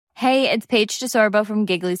Hey, it's Paige DeSorbo from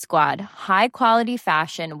Giggly Squad. High quality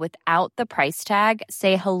fashion without the price tag.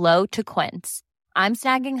 Say hello to Quince. I'm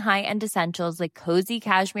snagging high-end essentials like cozy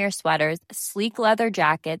cashmere sweaters, sleek leather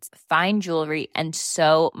jackets, fine jewelry, and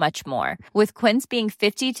so much more. With Quince being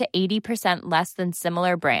 50 to 80% less than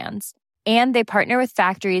similar brands. And they partner with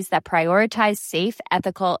factories that prioritize safe,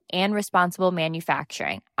 ethical, and responsible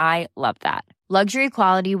manufacturing. I love that. Luxury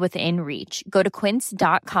quality within reach. Go to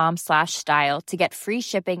quince.com/style to get free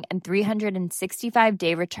shipping and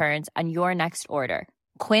 365-day returns on your next order.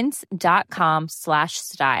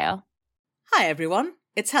 Quince.com/style. Hi everyone,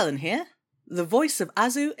 it's Helen here, the voice of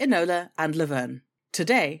Azu, Enola and Laverne.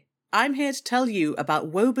 Today, I'm here to tell you about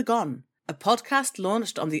Woe Begone, a podcast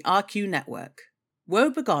launched on the RQ network. Woe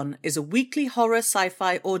Begone is a weekly horror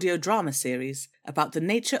sci-fi audio drama series about the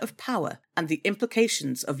nature of power and the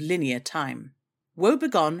implications of linear time. Woe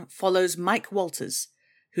Begone follows Mike Walters,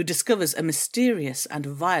 who discovers a mysterious and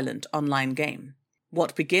violent online game.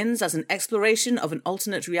 What begins as an exploration of an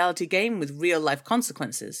alternate reality game with real-life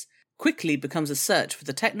consequences quickly becomes a search for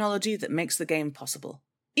the technology that makes the game possible.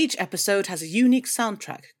 Each episode has a unique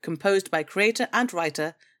soundtrack composed by creator and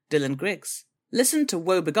writer Dylan Griggs. Listen to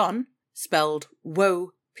Woe Begone, spelled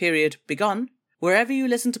Woe.Begone, wherever you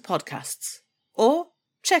listen to podcasts. Or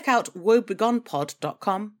check out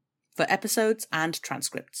woebegonepod.com for episodes and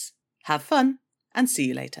transcripts. Have fun, and see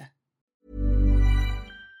you later.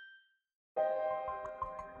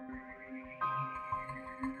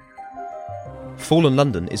 Fallen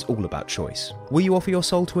London is all about choice. Will you offer your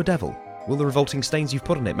soul to a devil? Will the revolting stains you've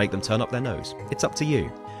put on it make them turn up their nose? It's up to you.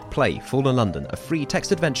 Play Fallen London, a free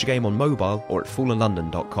text adventure game on mobile or at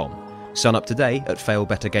fallenlondon.com. Sign up today at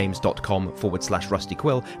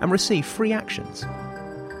failbettergames.com/rustyquill and receive free actions.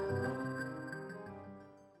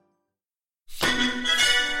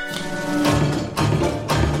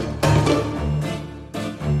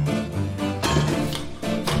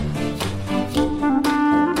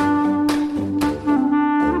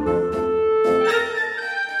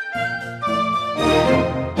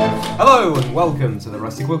 Hello and welcome to the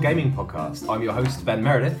Rusty Quill Gaming Podcast. I'm your host, Ben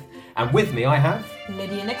Meredith, and with me I have...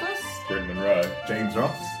 Lydia Nicholas, Bryn Monroe, James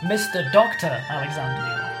Ross, Mr. Dr.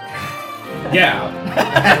 Alexander. Yeah,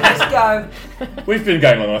 let's go. we've been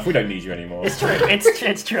going long enough. We don't need you anymore. It's true.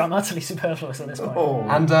 It's true. I'm utterly superfluous at this point. Oh.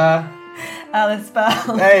 And, Alice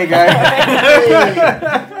Bell. there you go.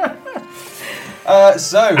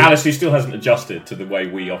 So... Alice, who still hasn't adjusted to the way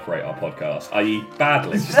we operate our podcast, i.e.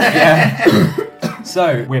 badly. Yeah.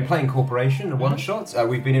 So, we're playing Corporation, a one-shot.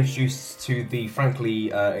 We've been introduced to the,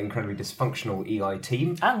 frankly, incredibly dysfunctional EI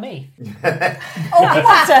team. And me. Oh,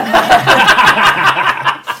 whatever.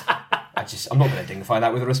 I'm not going to dignify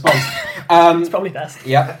that with a response. It's probably best.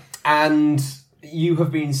 Yeah. And you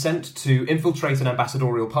have been sent to infiltrate an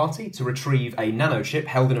ambassadorial party to retrieve a nanochip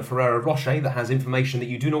held in a Ferrero Rocher that has information that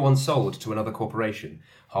you do not want sold to another corporation.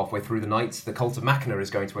 Halfway through the night, the cult of Machina is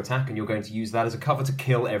going to attack, and you're going to use that as a cover to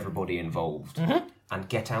kill everybody involved. Mm-hmm. And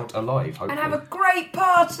get out alive, hopefully. And have a great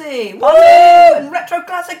party. Woo! And retro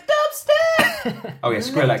classic dubstep. Oh yeah,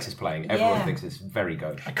 Skrillex is playing. Everyone Yeah. thinks it's very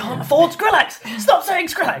good. I can't afford Skrillex. Stop saying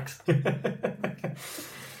Skrillex.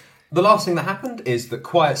 The last thing that happened is that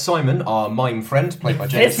Quiet Simon, our mime friend, played by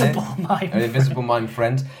James here, an invisible mime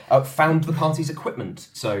friend, found the party's equipment.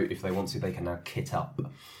 So if they want to, they can now kit up.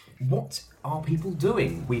 What are people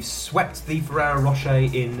doing? We've swept the Ferrero Rocher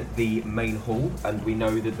in the main hall, and we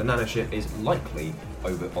know that the nanochip is likely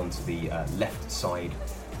over onto the left side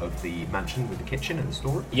of the mansion with the kitchen and the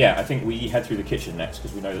storeroom. Yeah, I think we head through the kitchen next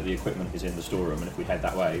because we know that the equipment is in the storeroom, and if we head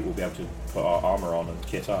that way, we'll be able to put our armour on and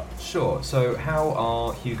kit up. Sure. So how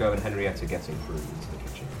are Hugo and Henrietta getting through into the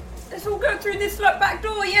kitchen? Let's all go through this back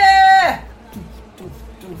door, yeah!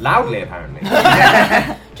 Loudly, apparently.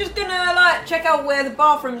 Just gonna, check out where the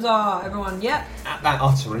bathrooms are, everyone, yeah? At that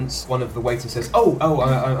utterance, one of the waiters says,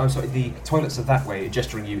 I'm sorry, the toilets are that way,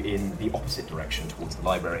 gesturing you in the opposite direction towards the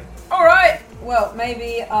library. Alright, well,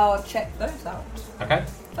 maybe I'll check those out Okay.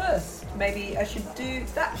 first. Maybe I should do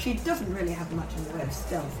that. She doesn't really have much in the way of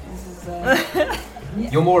stealth. This is,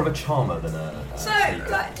 You're more of a charmer than a So,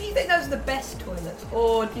 secret. do you think those are the best toilets?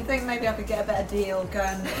 Or do you think maybe I could get a better deal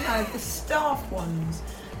going, the staff ones?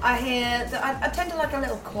 I hear that I tend to like a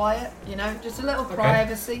little quiet, just a little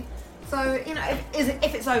privacy. So,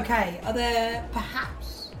 if it's okay, are there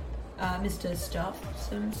perhaps, Mr. Staff,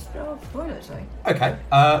 some staff toilets, Okay,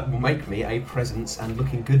 make me a presence and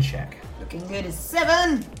looking good check. Looking good is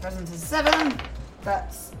 7. Presence is 7.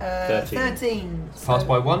 That's 13. Passed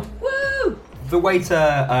by 1. Woo! The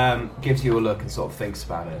waiter gives you a look and sort of thinks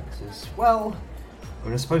about it. Says, well,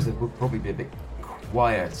 I suppose there would probably be a bit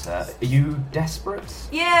Wyatt, are you desperate?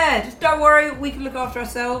 Yeah, just don't worry, we can look after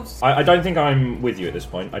ourselves. I don't think I'm with you at this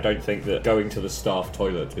point. I don't think that going to the staff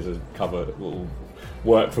toilet is a cover that will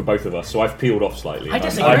work for both of us, so I've peeled off slightly. I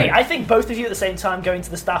disagree. I think both of you at the same time going to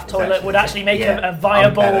the staff toilet would actually make a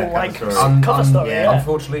viable cover story. Yeah.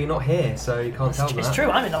 Unfortunately, you're not here, so you can't tell them. It's true.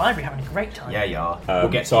 I'm in the library having a great time. Yeah, you are. We'll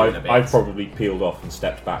get to so you in a bit. I've probably peeled off and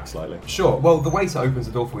stepped back slightly. Sure. Well, the waiter opens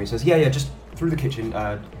the door for you and says, "Yeah, just through the kitchen.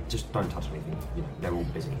 Just don't touch anything. You know, they're all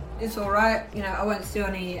busy." It's all right. You know, I won't steal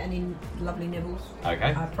any lovely nibbles.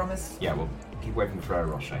 Okay. I promise. Yeah. Well, keep away from the Ferrero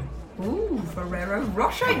Rocher. Ooh, Ferrero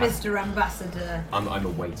Rocher, Mr. Ambassador. I'm a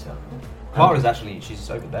waiter. Clara's she's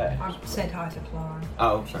over there. I've said hi to Clara.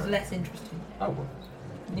 Oh, she's sorry. less interesting. Oh, well.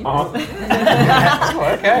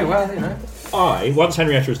 Okay, well, you know. Once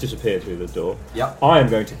Henrietta has disappeared through the door, Yep. I am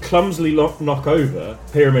going to clumsily knock over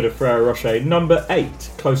Pyramid of Ferrero Rocher number 8,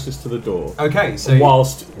 closest to the door. Okay, so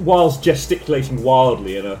whilst gesticulating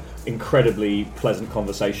wildly in an incredibly pleasant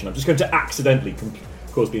conversation, I'm just going to accidentally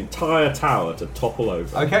cause the entire tower to topple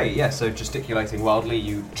over. Okay, yeah, so gesticulating wildly,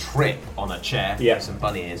 you trip on a chair. Yeah. There's some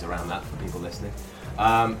bunny ears around that for people listening.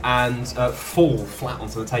 And fall flat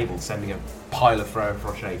onto the table, sending a pile of Ferrero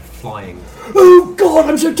Rocher flying. Oh God,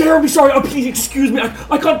 I'm so terribly sorry. Oh, please excuse me.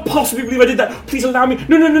 I can't possibly believe I did that. Please allow me.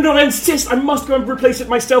 No, I insist. I must go and replace it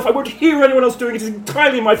myself. I won't hear anyone else doing it. It's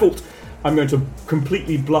entirely my fault. I'm going to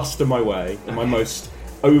completely bluster my way in my most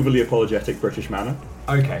overly apologetic British manner.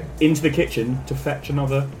 Okay. Into the kitchen to fetch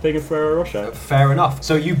another thing of Ferrero Rocher. Fair enough.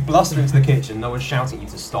 So you bluster into the kitchen, no one's shouting at you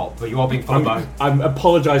to stop, but you are being followed by... I'm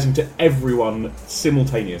apologising to everyone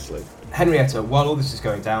simultaneously. Henrietta, while all this is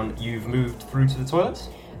going down, you've moved through to the toilet?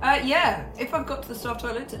 Yeah, if I've got to the staff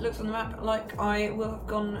toilet, it looks on the map like I will have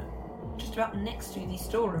gone just about next to the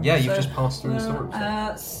storeroom. Yeah, you've just passed through the storeroom.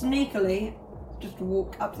 Sneakily, just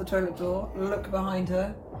walk up the toilet door, look behind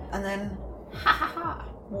her, and then,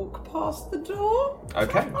 walk past the door.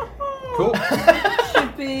 Okay, cool.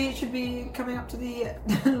 should be coming up to the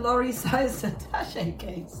lorry-sized attaché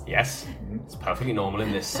case. Yes, it's perfectly normal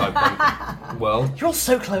in this cyberpunk world. You're all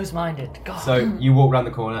so close-minded. God. So you walk around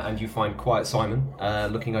the corner and you find Quiet Simon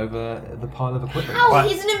looking over the pile of equipment. Oh,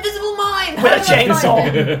 he's an invisible mime! With a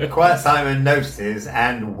chainsaw. Quiet Simon notices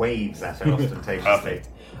and waves at her ostentatiously.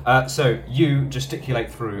 So you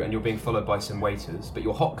gesticulate through and you're being followed by some waiters, but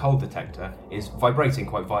your hot cold detector is vibrating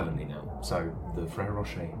quite violently now. So the Ferrero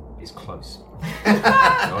Rocher is close.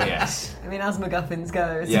 Oh yes. I mean, as MacGuffins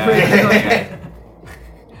go, it's Yeah. really Okay.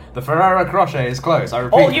 The Ferrero Rocher is close. I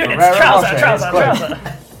repeat, All units, Ferrero Rocher is trouser. close.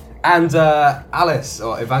 And Alice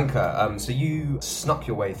or Ivanka, so you snuck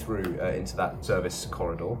your way through into that service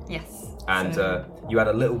corridor. Yes. And you had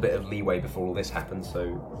a little bit of leeway before all this happened,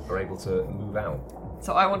 so you're able to move out.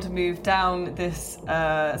 So I want to move down this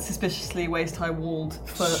suspiciously waist-high walled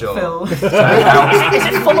Sure. fill. Is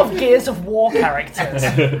it full of Gears of War characters?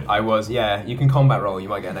 You can combat roll, you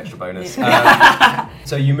might get an extra bonus.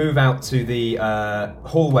 So you move out to the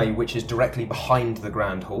hallway, which is directly behind the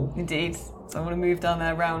Grand Hall. Indeed. So I want to move down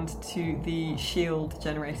there round to the shield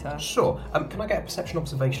generator. Sure. Can I get a perception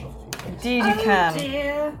observation off of you, please? Indeed you can.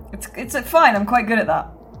 Dear. It's fine, I'm quite good at that.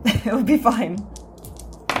 It'll be fine.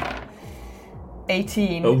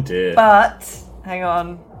 18. Oh dear. But, hang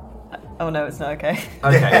on. Oh no, it's not okay.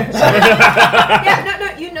 Okay.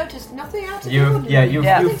 Yeah, you noticed nothing out of the ordinary. You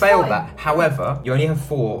It's failed fine. that. However, you only have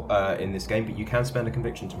 4 in this game, but you can spend a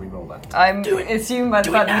conviction to re-roll that. I'm assuming by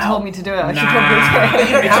the fact that you told me to do it, I should probably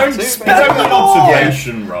do it. It's only an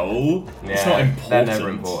observation roll. It's not important. They're never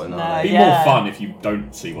important, are It'd they? be more fun if you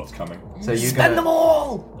don't see what's coming. So you're Spend them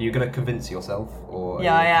all! You're going to convince yourself? Or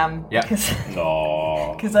Yeah, I am. Yeah.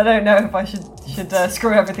 No. Because I don't know if I should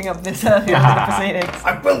screw everything up this early in the proceedings.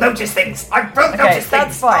 I will notice things! I will Okay, notice that's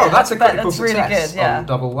things! fine. Oh, that's a critical That's really success good, yeah. on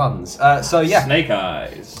double ones. So yeah, Snake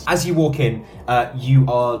eyes. as you walk in, you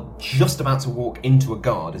are just about to walk into a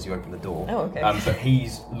guard as you open the door. Oh, okay. But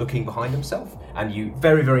he's looking behind himself, and you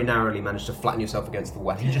very, very narrowly manage to flatten yourself against the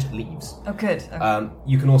wall. He just leaves. Oh, good. Okay.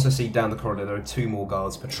 You can also see down the corridor there are 2 more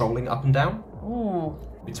guards patrolling up and down Ooh.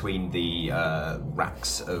 between the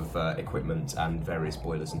racks of equipment and various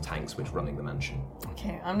boilers and tanks which running the mansion.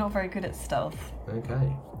 Okay, I'm not very good at stealth.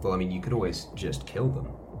 Okay. Well, I mean, you could always just kill them.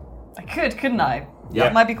 I could, couldn't I? Yeah.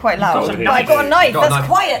 That might be quite loud. got a No, I got a knife. Got a That's knife.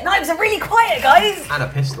 quiet. Knives are really quiet, guys. And a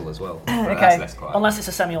pistol as well. But Okay. That's less quiet. Unless it's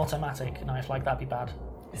a semi-automatic knife, like that'd be bad.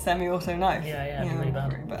 Semi-auto knife. Yeah, it'd be really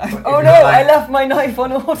bad. Oh no, I left my knife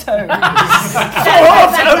on auto.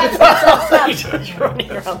 Running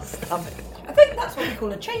around stabbing. I think that's what we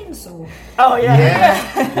call a chainsaw. Oh yeah.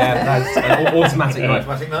 Yeah, that's an automatic knife.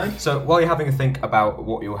 Automatic knife? So while you're having a think about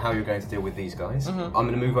how you're going to deal with these guys, I'm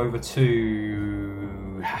going to move over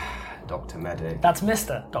to Dr. Medic. That's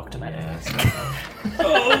Mr. Dr. Medic. Yes.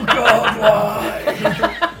 Oh God,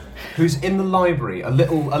 why? Who's in the library, a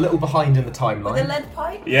little behind in the timeline. With a lead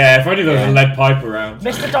pipe? Yeah, if only there was a lead pipe around.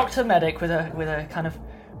 Mr. Dr. Medic, with a kind of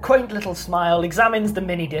quaint little smile, examines the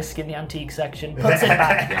mini disc in the antique section, puts it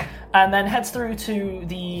back, and then heads through to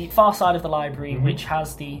the far side of the library, which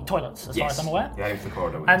has the toilets, as far as I'm aware. Yeah, into the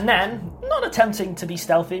corridor. And then, not attempting to be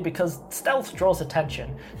stealthy, because stealth draws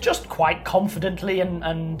attention, just quite confidently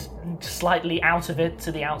and slightly out of it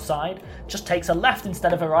to the outside, just takes a left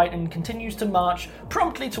instead of a right and continues to march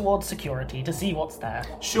promptly towards security to see what's there.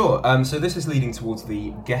 Sure, so this is leading towards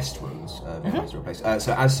the guest rooms.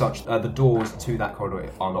 So as such, the doors to that corridor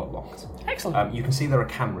are not locked. Excellent. You can see there are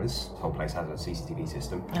cameras. The whole place has a CCTV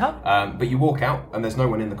system. Uh-huh. But you walk out and there's no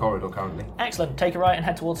one in the corridor currently. Excellent. Take a right and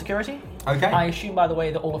head towards security. Okay. I assume, by the way,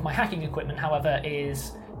 that all of my hacking equipment, however,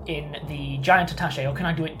 is in the giant attaché, or can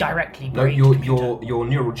I do it directly? No, your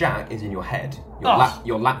neural jack is in your head.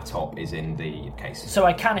 Your laptop is in the case. So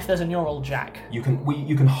I can if there's a neural jack. You can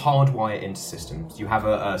hardwire it into systems. You have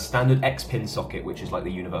a standard X-pin socket, which is like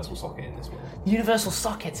the universal socket in this world. Universal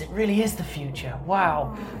sockets, it really is the future.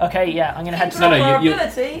 Wow. Okay, yeah, I'm gonna head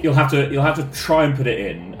to you'll have to try and put it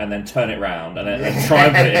in, and then turn it round, and then try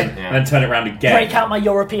and put it in, and then turn it round again. Break out my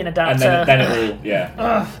European adapter. And then it will,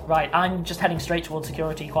 yeah. Right, I'm just heading straight towards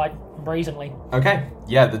security quite brazenly. Okay,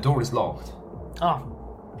 yeah, the door is locked.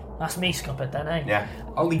 Oh, that's me scuppered then, eh? Yeah,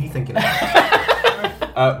 I'll leave you thinking about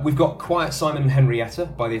it. We've got Quiet Simon and Henrietta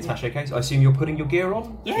by the attaché case. I assume you're putting your gear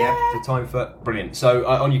on? Yeah. The time for... Brilliant. So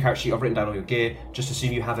on your character sheet, I've written down all your gear. Just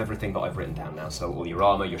assume you have everything that I've written down now. So all your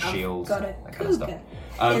armour, your shields, got a that kind of stuff.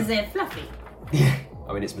 Is it fluffy? Yeah.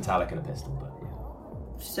 I mean, it's metallic and a pistol, but yeah.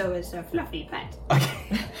 So it's a fluffy pet.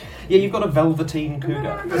 Okay. Yeah, you've got a velveteen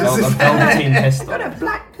cougar. A velveteen pistol. I've got a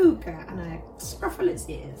black cougar and I scruffle its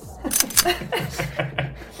ears.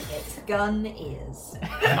 Its gun is.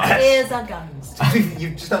 Nice. Ears are guns.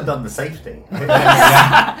 You've just undone the safety.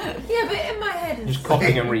 Yeah, but in my head it's... Just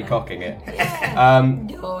cocking and recocking it.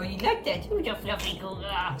 Yeah. Oh, you like that? Who's a fluffy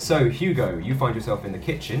cougar? So, Hugo, you find yourself in the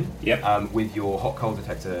kitchen. Yep. With your hot coal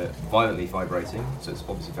detector violently vibrating, so it's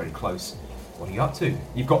obviously very close. What are you up to?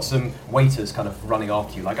 You've got some waiters kind of running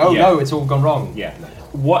after you, like, oh no, it's all gone wrong. Yeah. No.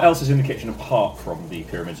 What else is in the kitchen apart from the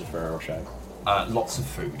pyramids of Ferrero Rocher? Lots of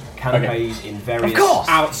food. Canapes in various... Of course!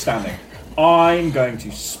 Outstanding. I'm going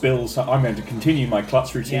to continue my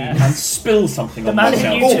klutz routine and spill something on myself. The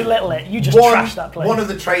man you too little it. You just trashed that place. One of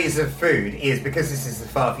the trays of food is, because this is the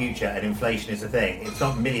far future and inflation is a thing, it's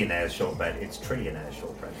not millionaire's shortbread, it's trillionaire's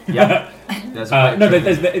shortbread. Yeah.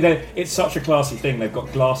 It's such a classy thing. They've got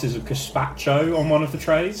glasses of gazpacho on one of the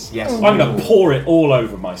trays. Yes. I'm going to pour it all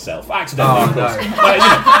over myself, accidentally. Oh, no.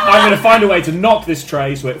 I'm going to find a way to knock this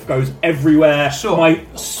tray so it goes everywhere. Sure. My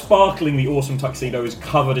sparklingly awesome tuxedo is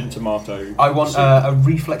covered in tomato. I want a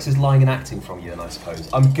reflexes, lying and acting from you, then I suppose.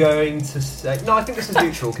 I'm going to say... No, I think this is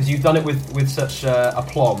neutral, because you've done it with such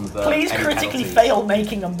aplomb that... Please critically fail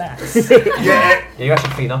making a mess. Yeah, you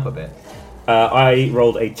actually clean up a bit. I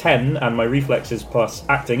rolled a 10, and my reflexes plus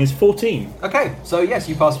acting is 14. Okay, so yes,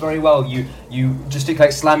 you pass very well. You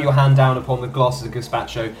gesticulate, slam your hand down upon the glasses of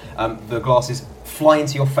gazpacho. The glasses fly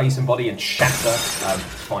into your face and body and shatter.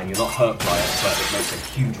 Fine, you're not hurt by it, but it makes a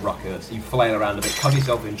huge ruckus. You flail around a bit, cover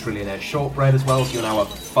yourself in trillionaire shortbread as well, so you're now a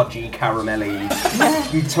fudgy, caramelly,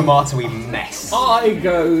 tomatoey mess. I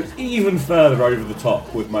go even further over the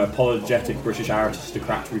top with my apologetic British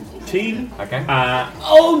aristocrat routine. Okay.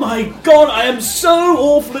 Oh my god, I am so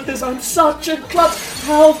awful at this. I'm such a klutz.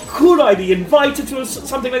 How could I be invited to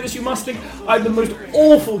something like this? You must think I'm the most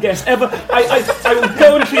awful guest ever. I will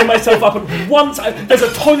go and clean myself up, and once there's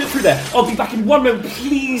a toilet through there, I'll be back in 1 moment.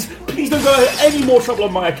 Please don't go any more trouble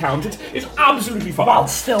on my account. It's absolutely fine. While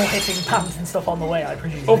still hitting pants and stuff on the way, I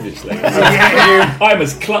presume. Obviously. I'm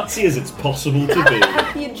as klutzy as it's possible to be.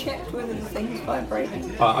 Have you checked whether the thing's vibrating?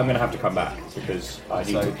 I'm going to have to come back, because I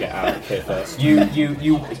need to get out of here first.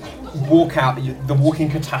 You walk out, the walking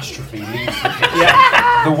catastrophe leaves the kitchen.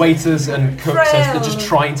 The waiters and cooks are just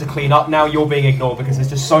trying to clean up. Now you're being ignored because there's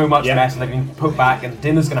just so much mess and they've been put back and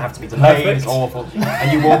dinner's going to have to be delayed. It's awful.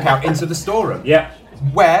 And you walk out into the storeroom. Yeah.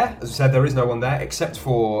 Where, as I said, there is no one there except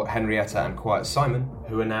for Henrietta and Quiet Simon,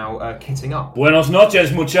 who are now kitting up. Buenos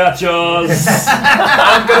noches, muchachos.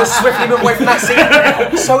 I'm going to swiftly move away from that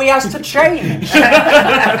scene, so he has to change.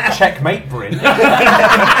 Checkmate, Bryn.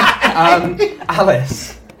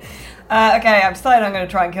 Alice. Okay, I've decided I'm going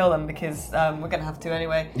to try and kill them because we're going to have to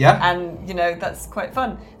anyway. Yeah. And, that's quite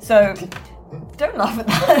fun. So, don't laugh at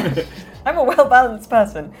that. I'm a well-balanced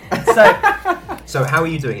person. So how are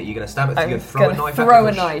you doing it? You're going to stab it? You're going to throw a knife at Throw a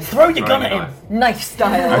him? knife. Throw your gun at him. Knife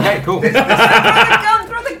style. Okay, cool. Throw the gun!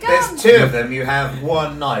 There's there's 2 of them. You have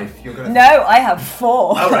 1 knife. You're gonna. No, I have 4.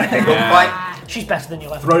 All right, then go fight. She's better than you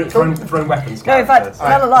left. Throwing weapons. No, in fact,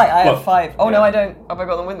 tell a lie. I have Well, 5. Oh no, I don't. Have I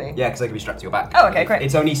got them with me? Yeah, because they can be strapped to your back. Oh, okay, great.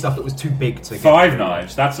 It's only stuff that was too big to. 5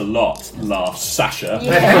 knives, that's a lot, laughs Sasha.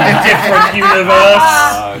 Yeah. Different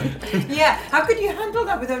universe. Yeah, how could you handle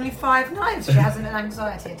that with only 5 knives? She has an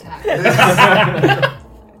anxiety attack.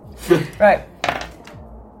 Right.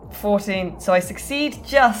 14. So I succeed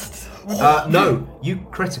just. No, you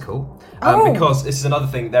critical. Oh. Because this is another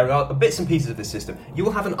thing. There are bits and pieces of this system. You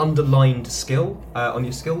will have an underlined skill on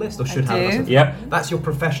your skill list, or should have. do. Yep. That's your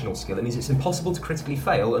professional skill. It means it's impossible to critically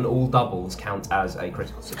fail, and all doubles count as a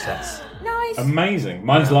critical success. Nice. Amazing.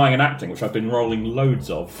 Mine's lying and acting, which I've been rolling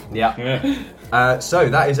loads of. Yeah. So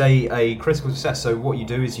that is a critical success. So what you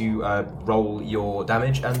do is you roll your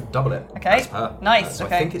damage and double it. Okay. As per. Nice, So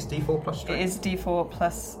okay. I think it's D4 plus strength. It is D4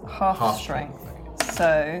 plus half strength.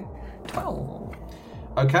 So 12.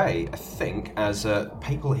 Okay, I think as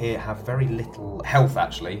people here have very little health,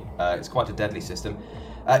 actually, it's quite a deadly system.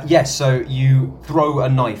 Yes, so you throw a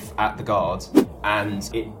knife at the guard, and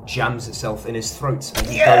it jams itself in his throat, and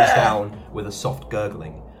he goes down with a soft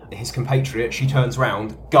gurgling. His compatriot, she turns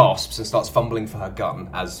round, gasps, and starts fumbling for her gun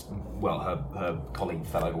as, well, her colleague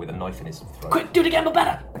fell over with a knife in his throat. Quick, do it again, but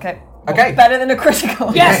better. Okay. Okay. Better than a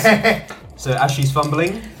critical. Yes. So as she's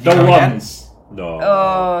fumbling, you The go again. ones. No.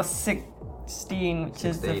 Oh, 16, which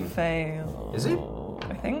is 16. a fail. Is it?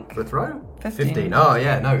 I think. For a throw? 15. Oh,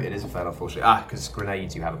 yeah, no, it is a fail, unfortunately. Because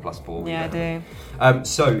grenades, you have a +4. Yeah, I do.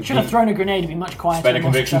 So Should have thrown a grenade to be much quieter. Spend a and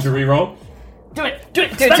more conviction to successful. re-roll. Do it. Do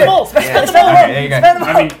it. Do Spend it. them all. Spend Spend them them all. all. there you go. Spend them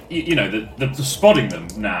all. I mean, you know, the spotting them,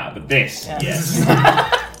 nah, but this, yes.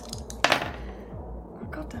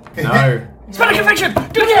 God damn. No. Spend a conviction.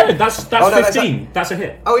 Do it again. That's no, that's 15. That's a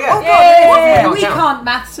hit. Oh, yeah. Yay! Can't We count. can't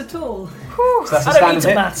maths at all. So that's a I don't need standard to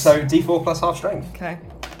hit. maths. So D4 plus half strength. Okay.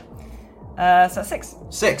 So that's 6.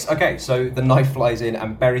 6. Okay, so the knife flies in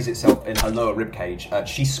and buries itself in her lower rib cage.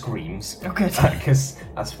 She screams. Oh, good. Because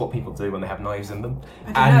that's what people do when they have knives in them.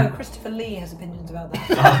 I don't know, Christopher Lee has opinions about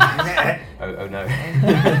that. Oh no.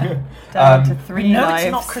 Down to 3 No, knives.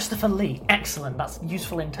 it's not Christopher Lee. Excellent. That's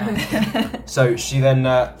useful intel. So she then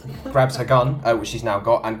grabs her gun, which she's now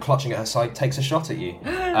got, and clutching at her side, takes a shot at you.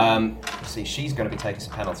 See, she's going to be taking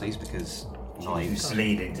some penalties because knives.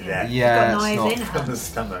 Bleeding to death. Yeah, Got it's knives not. in From the her.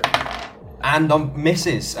 stomach. And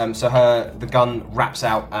misses. So the gun wraps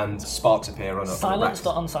out and sparks appear on a Silenced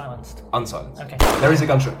rack. or unsilenced? Unsilenced. Okay. There is a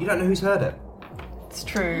gunshot. You don't know who's heard it. It's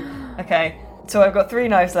true. Okay. So I've got 3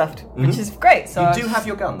 knives left, which is great. So You do have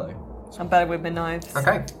your gun though. I'm better with my knives.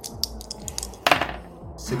 Okay.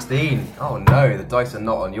 16. Oh no, the dice are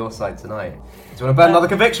not on your side tonight. Do you want to burn another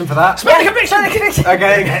conviction for that? Spend a conviction.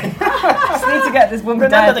 Okay. Just need to get this woman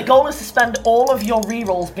Remember, the dead. goal is to spend all of your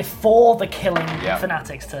rerolls before the killing Yeah.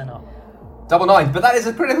 fanatics turn up. Double 9, but that is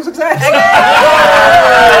a critical success.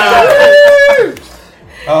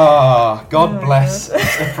 Oh, God bless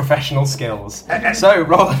the professional skills. So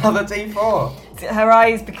roll another D4. Her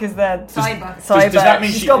eyes, because they're Cyber. cyber. does that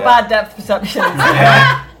mean She's she- got bad depth perception.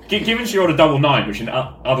 Given she rolled a double 9, which in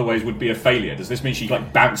other ways would be a failure, does this mean she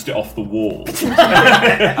like bounced it off the wall?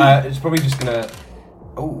 It's probably just gonna.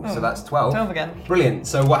 Oh, so that's 12. 12 again. Brilliant.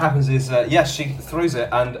 So what happens is, yes, she throws it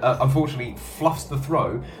and unfortunately fluffs the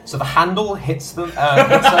throw. So the handle hits her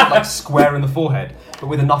like square in the forehead, but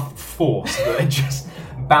with enough force that it just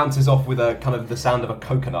bounces off with a kind of the sound of a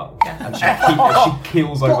coconut, and she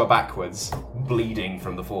keels over backwards, bleeding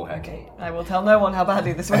from the forehead. Okay, I will tell no one how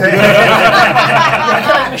badly this went. You're a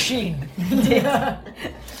killing machine.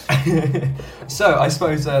 So I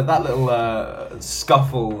suppose that little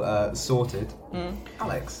scuffle sorted.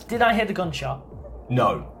 Alex? Did I hear the gunshot?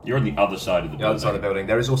 No. You're on the other side of the The other side of the building.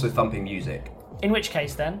 There is also thumping music. In which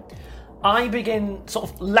case, then, I begin sort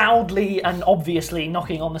of loudly and obviously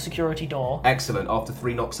knocking on the security door. Excellent. After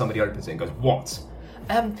 3 knocks, somebody opens it and goes, "What?"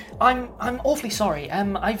 I'm awfully sorry.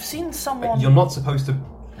 I've seen someone. You're not supposed to.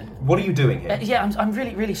 What are you doing here? Yeah, I'm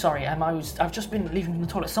really, really sorry. I've just been leaving from the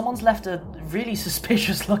toilet. Someone's left a really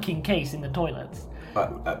suspicious-looking case in the toilets.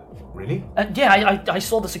 Really? Yeah, I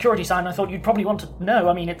saw the security sign. I thought you'd probably want to know.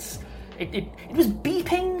 I mean, it was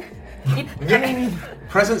beeping. I mean,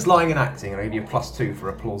 Presence, lying, and acting. I give you a +2 for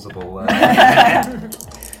a plausible. And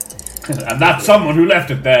that someone who left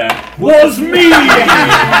it there was me!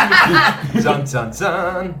 Dun dun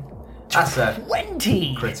dun. That's a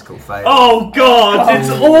 20. critical fail. Oh god, it's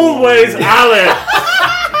always Alex!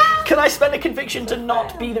 Can I spend a conviction to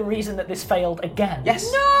not be the reason that this failed again?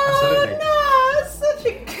 Yes. Absolutely. No, such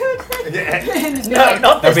a good. No,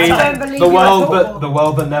 not this I mean, time. believe the you world at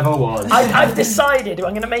all. that never was. I've decided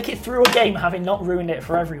I'm going to make it through a game having not ruined it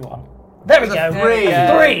for everyone. There we go.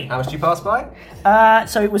 3. How much do you pass by?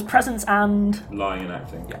 So it was presence and Lying and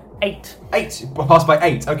acting. Yeah. 8. 8. Pass by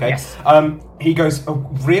 8. Okay. Yes. He goes, oh,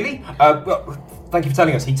 really? Well, thank you for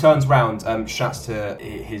telling us. He turns round, shouts to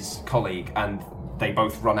his colleague, and they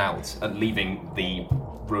both run out, leaving the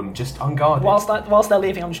room just unguarded. Whilst they're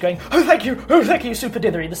leaving, I'm just going, oh, thank you, super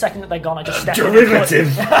dithery. The second that they're gone, I just step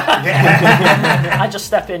Derivative! in. I just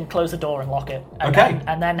step in, close the door, and lock it. Okay.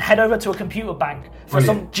 And then head over to a computer bank for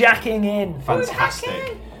Brilliant. some jacking in.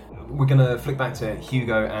 Fantastic. We're going to flick back to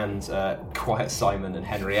Hugo and Quiet Simon and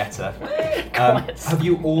Henrietta. Have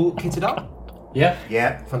you all kitted up? Yeah.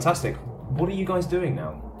 Yeah. Fantastic. What are you guys doing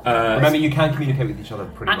now? Remember, you can communicate with each other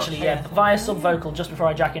pretty much. Actually, yeah, via sub-vocal, just before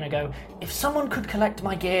I jack in, I go, if someone could collect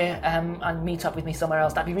my gear and meet up with me somewhere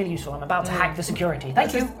else, that'd be really useful. I'm about to hack the security.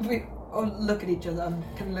 Thank you. We all look at each other. I'm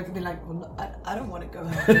kind of looking at me like, well, I don't want to go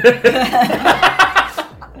home.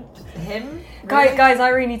 Him? Really? Guys, I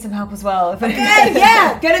really need some help as well.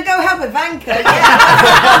 Yeah, gonna go help Ivanka. Yeah.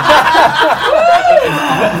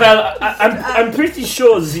 Well, I'm pretty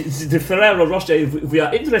sure the Ferrero Rocher we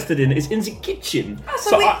are interested in is in the kitchen.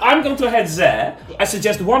 So I'm going to head there. I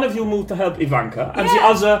suggest one of you move to help Ivanka, and the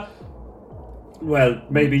other, well,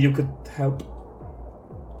 maybe you could help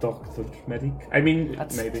Dr. Medic. I mean,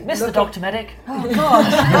 maybe. Mr. Dr. Medic. Oh,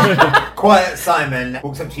 God. Quiet Simon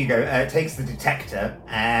walks up to Hugo, takes the detector,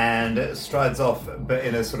 and strides off, but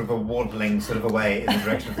in a sort of a waddling sort of a way in the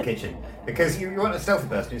direction of the kitchen. Because you want a stealthy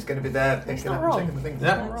person who's going to be there picking up and checking the things.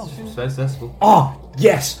 Yeah, so sensible. Oh,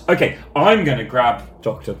 yes. Okay, I'm going to grab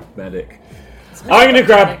Dr. Medic. I'm going to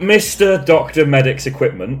grab Mr. Dr. Medic's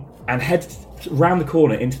equipment and head round the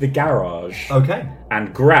corner into the garage. Okay.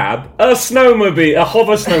 And grab a snowmobile, a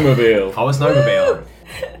hover snowmobile. Hover snowmobile.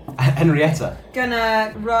 Henrietta.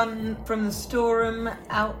 Gonna run from the storeroom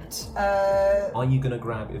out. Are you going to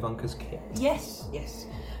grab Ivanka's kit? Yes.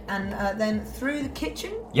 And then through the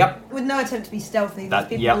kitchen. Yep. With no attempt to be stealthy. These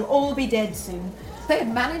people yep. will all be dead soon. They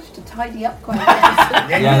had managed to tidy up quite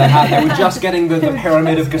nicely. They were just getting the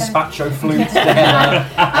pyramid of gazpacho flutes together.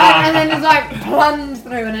 And then it's like plunge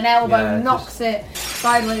through and an elbow knocks it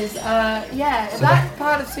sideways. That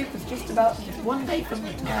part of soup was just about one day from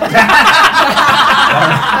the time.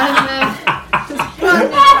 And then just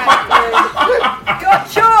plunge right through. Got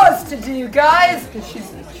chores to do, guys! Because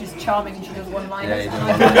she's charming and she does one-liners.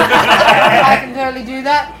 I can totally do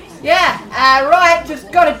that. Yeah, right,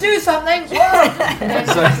 just gotta do something. Whoa! And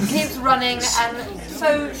then keeps running and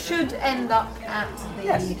so should end up at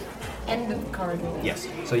the end of the corridor. Yes.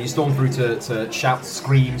 So you storm through to shouts,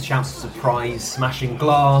 screams, shouts of surprise, smashing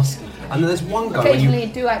glass, and then there's one guy. Occasionally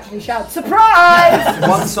you do actually shout, surprise!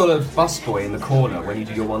 One sort of busboy in the corner when you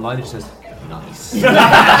do your one-liner just says, nice.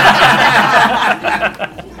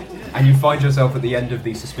 And you find yourself at the end of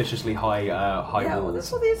these suspiciously high walls.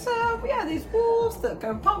 So these walls that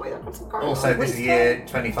go partway across the corridor. Also, this is the year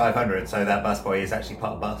 2500, so that busboy is actually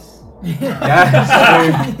part of bus.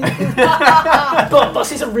 But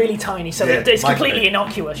buses are really tiny, so it's completely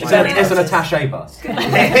innocuous. It's an attaché bus.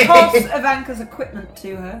 Toss Ivanka's equipment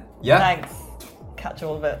to her. Yeah. Thanks. Catch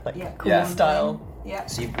all of it, cool style. Yeah.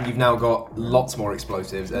 So you've now got lots more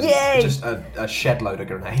explosives and just a shed load of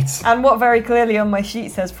grenades. And what very clearly on my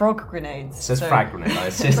sheet says frog grenades. It says frag grenade. I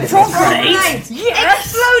insist. Frog grenades?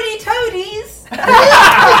 Yes! Explodey toadies!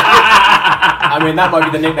 I mean, that might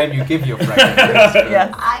be the nickname you give your frag grenades.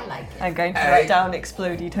 Yes. I like it. I'm going to write down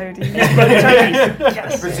explodey toadies.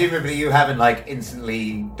 Yes. Presumably you haven't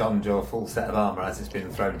instantly donned your full set of armour as it's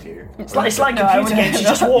been thrown to you. It's like computer games. She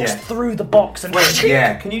just walks through the box and...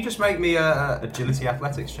 Can you just make me a agility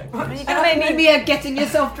athletics check? What are you going to make me? Maybe getting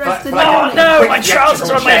yourself dressed in Oh no, my trousers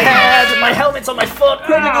are on my head and my helmet's on my foot.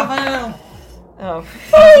 critical fail. Oh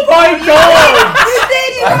my God! You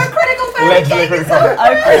did! You got a critical fail! Legendary critical fail.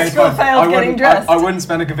 I critical failed getting dressed. I wouldn't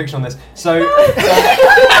spend a conviction on this. So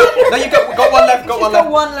no, you got one left.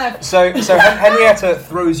 Got one left. So Henrietta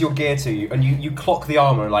throws your gear to you, and you clock the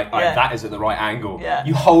armor and that is at the right angle. Yeah.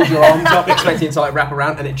 You hold your arms up, expecting it to wrap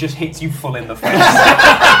around, and it just hits you full in the face.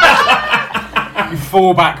 You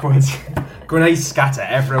fall backwards. Grenades scatter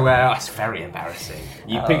everywhere. It's very embarrassing.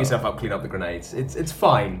 You pick yourself up, clean up the grenades. It's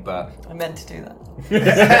fine, but I meant to do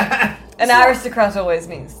that. An aristocrat always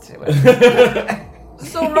needs to.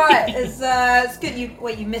 It's all right. It's good. You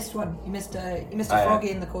missed one. You missed a froggy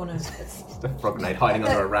in the corner. the frog grenade hiding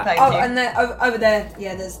under a wrap. Thank you. And then over there,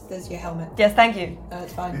 there's your helmet. Yes, thank you.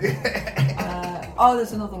 It's fine.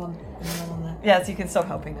 There's another one. Yes, you can stop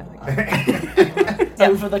helping now.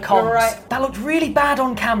 Over the comms. Right. That looked really bad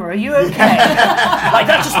on camera. Are you okay?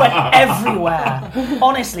 That just went everywhere.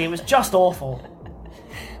 Honestly, it was just awful.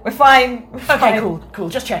 We're fine. Okay, cool.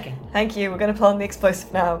 Just checking. Thank you. We're going to plant the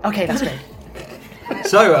explosive now. Okay, that's great.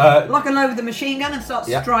 So, Lock and load with the machine gun and start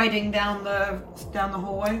Yeah. striding down the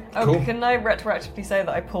hallway. Oh, Cool. can I retroactively say that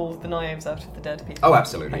I pulled the knives out of the dead people? oh,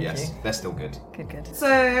 absolutely, Thank yes. you. They're still good. Good.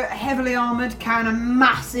 So, heavily armoured, carrying a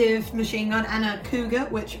massive machine gun and a cougar,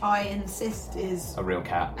 which I insist is A real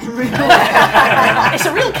cat. It's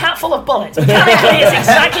a real cat full of bullets. Mechanically, it's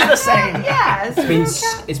exactly the same. Yeah, it's a real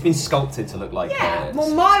cat. It's been sculpted to look like Yeah, well,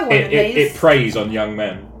 my one of It these. preys on young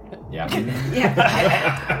men. yeah.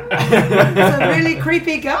 Yeah. It's a really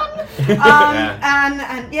creepy gun.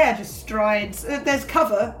 And just strides. There's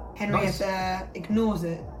cover. Henrietta ignores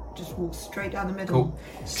it. Just walks straight down the middle. Cool.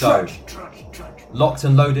 So, Trudge. locked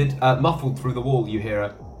and loaded, muffled through the wall, you hear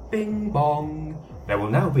a bing bong. There will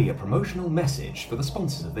now be a promotional message for the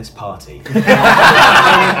sponsors of this party.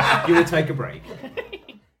 You will take a break.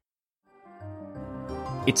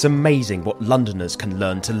 It's amazing what Londoners can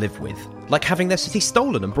learn to live with, like having their city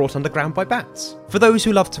stolen and brought underground by bats. For those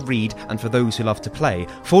who love to read and for those who love to play,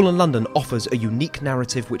 Fallen London offers a unique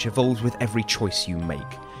narrative which evolves with every choice you make.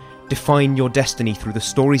 Define your destiny through the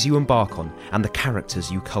stories you embark on and the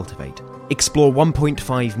characters you cultivate. Explore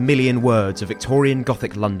 1.5 million words of Victorian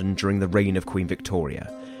Gothic London during the reign of Queen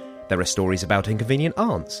Victoria. There are stories about inconvenient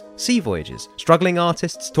aunts, sea voyages, struggling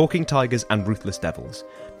artists, talking tigers, and ruthless devils.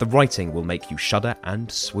 The writing will make you shudder and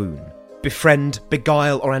swoon. Befriend,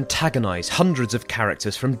 beguile, or antagonise hundreds of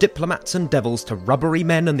characters from diplomats and devils to rubbery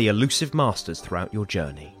men and the elusive masters throughout your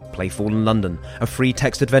journey. Play Fallen London, a free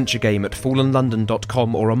text adventure game at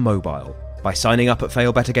fallenlondon.com or on mobile. By signing up at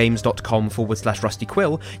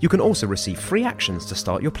failbettergames.com/rustyquill, you can also receive free actions to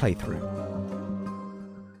start your playthrough.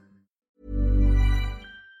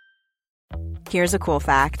 Here's a cool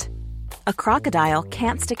fact. A crocodile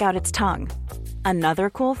can't stick out its tongue. Another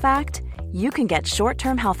cool fact, you can get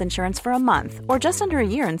short-term health insurance for a month or just under a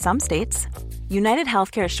year in some states. United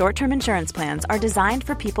Healthcare short-term insurance plans are designed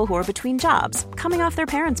for people who are between jobs, coming off their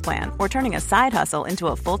parents' plan, or turning a side hustle into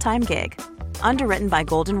a full-time gig. Underwritten by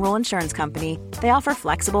Golden Rule Insurance Company, they offer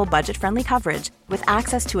flexible, budget-friendly coverage with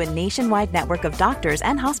access to a nationwide network of doctors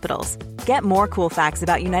and hospitals. Get more cool facts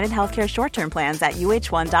about United Healthcare short-term plans at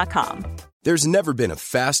uh1.com. There's never been a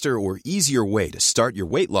faster or easier way to start your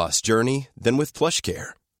weight loss journey than with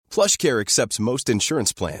PlushCare. PlushCare accepts most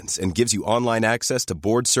insurance plans and gives you online access to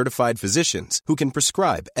board-certified physicians who can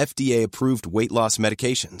prescribe FDA-approved weight loss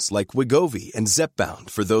medications like Wegovy and Zepbound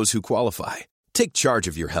for those who qualify. Take charge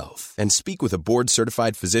of your health and speak with a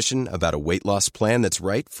board-certified physician about a weight loss plan that's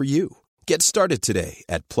right for you. Get started today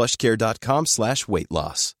at plushcare.com/weight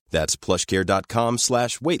loss. That's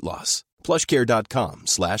plushcare.com/weight loss.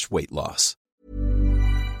 plushcare.com/weight loss.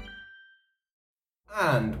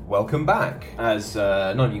 And welcome back. As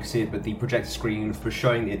none of you can see it, but the projector screen for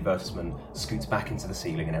showing the advertisement scoots back into the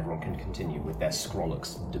ceiling and everyone can continue with their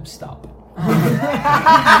Scrollux dubstep.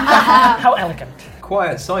 How elegant.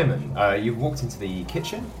 Quiet Simon, you've walked into the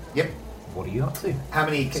kitchen. Yep. What are you up to? How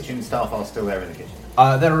many kitchen staff are still there in the kitchen?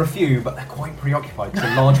 There are a few, but they're quite preoccupied because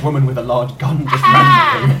a large woman with a large gun just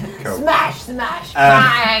ran them. Cool. Smash,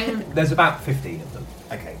 bang! There's about 15 of them.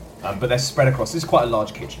 Okay. But they're spread across. This is quite a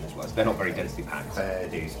large kitchen as well, so they're not very densely packed.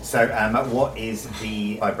 Dudes. So, what is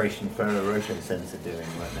the vibration Ferrero sensor doing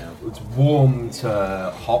right now? It's warm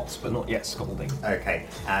to hot, but not yet scalding. Okay.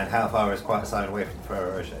 And how far is Quiet Simon away from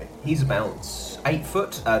Ferrero? He's about 8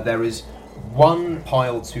 foot. There is one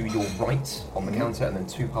pile to your right on the counter, and then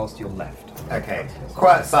 2 piles to your left. Okay.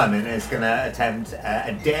 Quiet Simon is going to attempt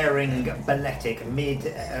a daring, balletic,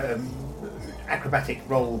 acrobatic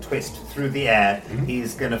roll twist through the air. Mm-hmm.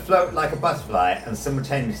 He's going to float like a butterfly and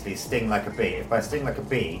simultaneously sting like a bee. If by sting like a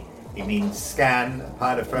bee, he means scan a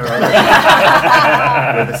pile of Ferrero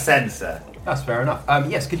with a sensor. That's fair enough.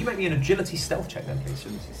 Yes, could you make me an agility stealth check then, please?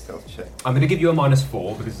 Agility stealth check. I'm going to give you a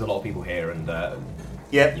 -4 because there's a lot of people here and...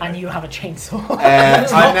 Yeah. And you have a chainsaw.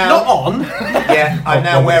 Not on. Yeah, I'm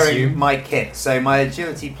now wearing my kit. So my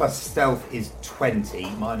agility plus stealth is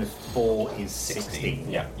 20, -4 is 16.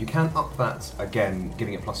 Yeah, you can up that again,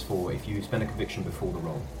 giving it +4 if you spend a conviction before the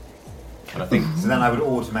roll. And I think so. Then I would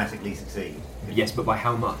automatically succeed. Yes, but by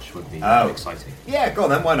how much would be exciting? Yeah, go on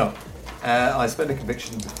then. Why not? I spend a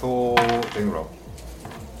conviction before doing the roll.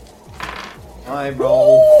 I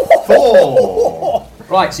roll 4.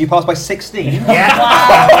 Right, so you passed by 16.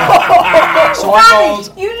 Yeah. So I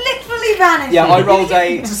rolled. You literally vanished. Yeah, I rolled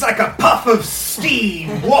a. It's like a puff of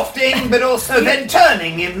steam wafting, but also then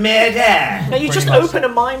turning in mid-air. Now you just open a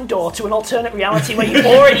mime door to an alternate reality where you've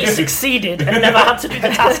already succeeded and never had to do the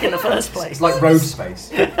task in the first place. It's like road space.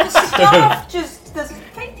 The staff just there's a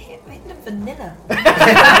faint hint of vanilla. And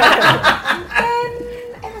then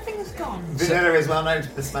everything is gone. Vanilla is my well known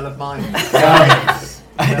for the smell of mine.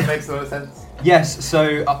 That makes a lot of sense. Yes,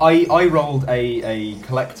 so I rolled a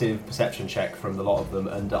collective perception check from the lot of them,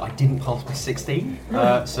 and I didn't pass by 16.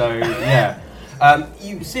 So, yeah.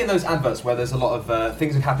 You see in those adverts where there's a lot of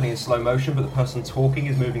things are happening in slow motion, but the person talking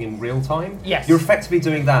is moving in real time? Yes. You're effectively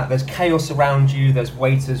doing that. There's chaos around you, there's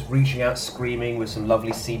waiters reaching out screaming with some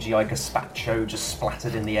lovely CGI gazpacho just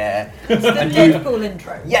splattered in the air. It's the Deadpool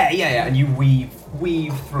intro. Yeah, and you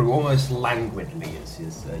weave through almost languidly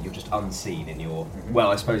as you're just unseen in your... Well,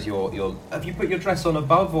 I suppose your... Have you put your dress on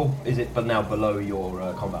above, or is it but now below your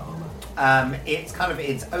combat armour? It's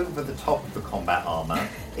over the top of the combat armour.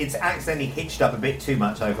 It's accidentally hitched up a bit too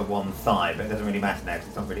much over one thigh, but it doesn't really matter now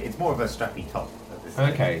because it's more of a strappy top.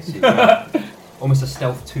 Okay, so you've got almost a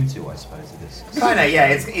stealth tutu, I suppose it is. Kinda, yeah.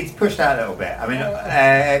 It's pushed out a little bit. I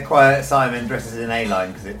mean, Quiet Simon dresses in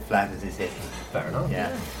A-line because it flatters his hips. Fair enough.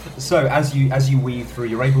 Yeah. So as you weave through,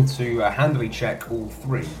 you're able to handily check all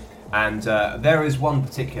three, and there is one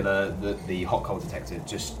particular that the hot cold detector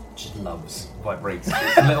just loves, vibrates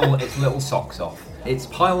its little socks off. It's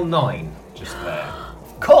pile 9, just there.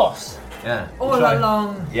 Of course. Yeah. All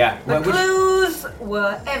along. Yeah. The clues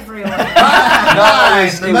were everywhere.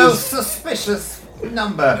 The most suspicious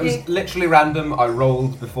number. It was literally random. I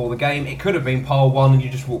rolled before the game. It could have been pile 1, and you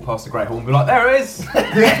just walk past the Great Hall and be like, there it is.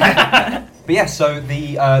 But yeah, so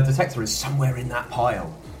the detector is somewhere in that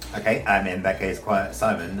pile. Okay, and in that case, Quiet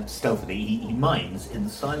Simon, stealthily, he mines in the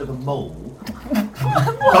style of a mole,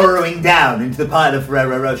 burrowing down into the pile of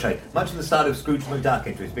Ferrero Rocher, much in the style of Scrooge McDuck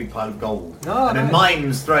into his big pile of gold. Oh, and then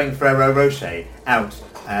mines throwing Ferrero Rocher out.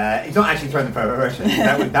 He's not actually throwing the Ferrero Rocher.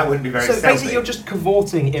 That wouldn't be very So stealthy. basically you're just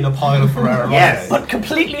cavorting in a pile of Ferrero Rocher. Yes. But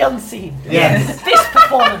completely unseen. Yes. This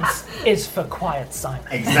performance is for Quiet Simon.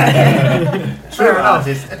 Exactly. A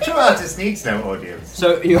true artist needs no audience.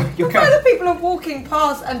 So you're Other people are walking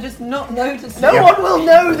past and just not noticing. No one will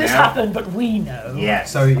know this happened, but we know. Yeah.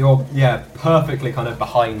 So you're perfectly kind of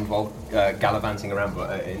behind while gallivanting around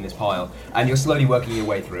in this pile, and you're slowly working your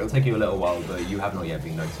way through. It'll take you a little while, but you have not yet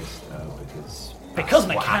been noticed because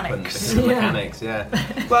what happened. mechanics. Because of mechanics, yeah.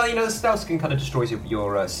 Well, the stealth can kind of destroy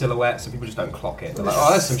your silhouette, so people just don't clock it. They're like,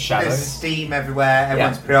 there's some shadows. There's steam everywhere.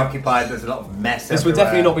 Everyone's preoccupied. There's a lot of mess. This would everywhere.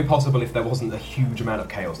 definitely not be possible if there wasn't a huge amount of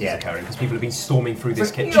chaos that's occurring, because people have been storming through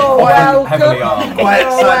this kitchen You're quite welcome. heavily armed. Quiet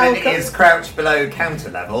You're Simon welcome. is crouched below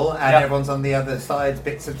counter level, and everyone's on the other side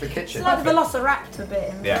bits of the kitchen. It's like the Velociraptor bit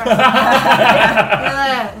in Yeah.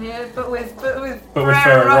 but with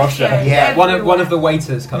Ferrero Rocher. Yeah. One of the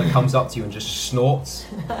waiters kind of comes up to you and just snorts,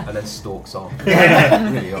 and then stalks on. Really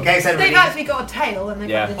In odd. case They've everybody... actually got a tail and they've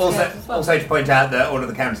Yeah. got the tails as well. Also to point out that all of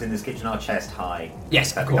the counters in this kitchen are chest high.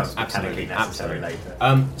 Yes, That of course, becomes mechanically absolutely. necessary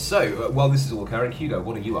later. So, while this is all occurring, Hugo,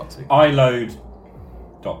 what are you up to? I load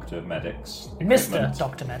Dr. Medic's Mr. equipment.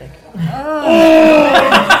 Dr. Medic.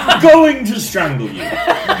 Going to strangle you.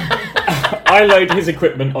 I load his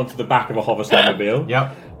equipment onto the back of a hover snowmobile.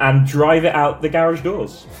 Yep. And drive it out the garage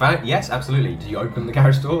doors. Yes, absolutely. Do you open the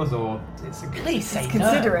garage doors, or it's a good Please say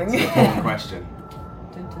Considering. important question?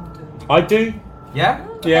 I do. Yeah.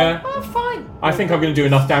 Yeah. Oh, fine. I think I'm going to do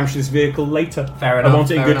enough damage to this vehicle later. Fair enough, I want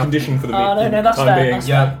it in fair good enough. condition for the Oh, no, time that's fair, being. that's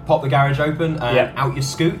Yeah. Pop the garage open and Yeah. out you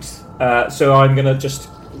scoot. So I'm going to just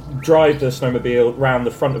drive the snowmobile round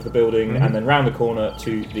the front of the building and then round the corner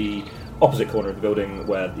to the opposite corner of the building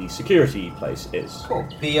where the security place is. Cool.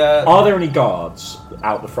 Are there any guards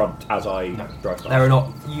out the front as I drive past? There are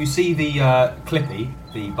not. You see the Clippy,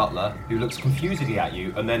 the butler, who looks confusedly at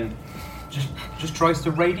you, and then just tries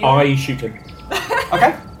to radio. I shoot him.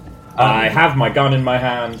 Okay. I have my gun in my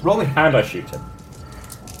hand. Roll me. And I shoot him.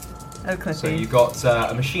 Oh, Clippy. So you got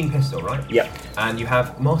a machine pistol, right? Yep. And you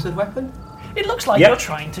have mastered weapon. It looks like Yep. you're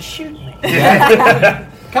trying to shoot me.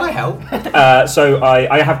 Can I help? So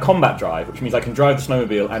I have combat drive, which means I can drive the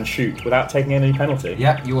snowmobile and shoot without taking any penalty.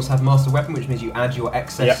 Yeah. You also have master weapon, which means you add your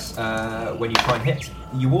excess when you try and hit.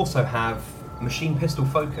 You also have machine pistol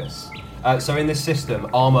focus. So in this system,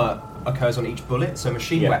 armor occurs on each bullet. So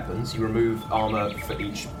machine weapons, you remove armor for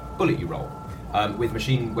each bullet you roll. With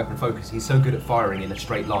machine weapon focus, he's so good at firing in a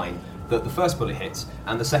straight line that the first bullet hits,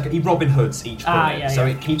 and the second he Robin Hoods each bullet, so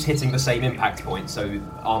it keeps hitting the same impact point. So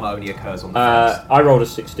armor only occurs on the first. I rolled a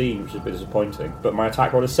 16, which is a bit disappointing, but my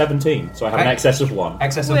attack roll is 17, so I have an excess of 1.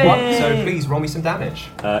 Excess of 1. So please roll me some damage.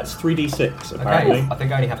 It's 3d6 apparently. Okay. I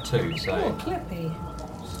think I only have 2. So Oh, Clippy.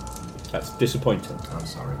 That's disappointing. I'm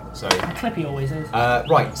sorry. So Clippy always is.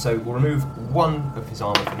 right. So we'll remove 1 of his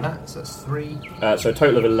armor from that. So that's 3. So a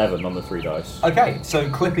total of 11 on the 3 dice. Okay. So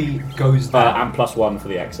Clippy goes down. And plus 1 for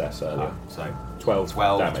the excess earlier. So 12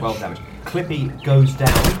 12 damage. 12 damage. Clippy goes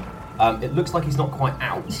down. It looks like he's not quite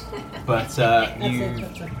out, but you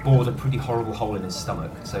bored a pretty horrible hole in his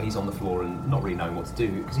stomach, so he's on the floor and not really knowing what to do,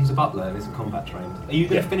 because he's a butler and isn't combat trained. Are you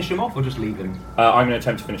going to finish him off, or just leave him? I'm going to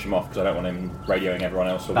attempt to finish him off, because I don't want him radioing everyone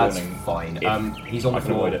else or That's warning. fine. He's on the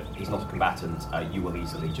floor. He's not a combatant. You will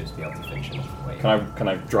easily just be able to finish him off. Can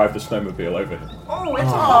I drive the snowmobile over him? Oh, it's a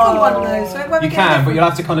hard one though. So when You can, but you'll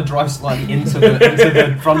have to kind of drive slightly into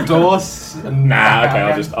the front doors. And Nah,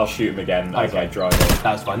 okay, I'll shoot him again as I drive off.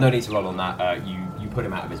 That's fine. No need to roll on that. You put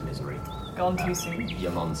him out of his misery. Gone too soon. You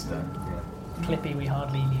monster. Clippy, we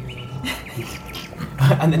hardly knew you.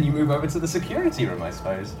 And then you move over to the security room, I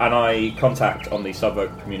suppose. And I contact on the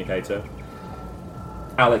subvocal communicator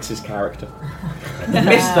Alex's character.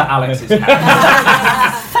 Mr. Alex's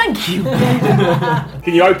character. Thank you.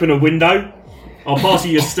 Can you open a window? I'll pass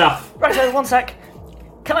you your stuff. Right, so 1 sec.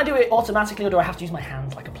 Can I do it automatically, or do I have to use my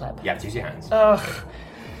hands like a pleb? You have to use your hands. Ugh.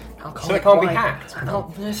 So it can't be hacked.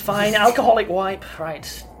 It's fine. Alcoholic wipe.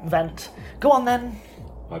 Right. Vent. Go on then.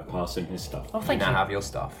 I pass him his stuff. Oh, thank you. you. Now have your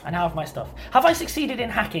stuff. I now have my stuff. Have I succeeded in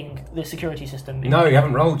hacking the security system? No, you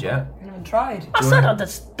haven't rolled yet. I haven't tried. I said at the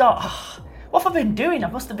start. What have I been doing? I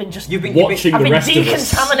must have been just watching I've the been rest of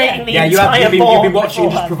us. decontaminating the you've entire been board watching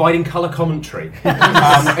and just beforehand. providing colour commentary.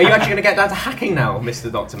 Are you actually going to get down to hacking now,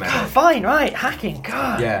 Mr. Dr. Melo? Fine, right. Hacking.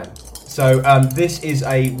 God. Yeah. So this is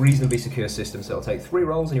a reasonably secure system, so it'll take 3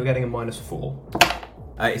 rolls and you're getting a -4.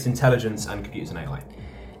 It's intelligence and computers and AI.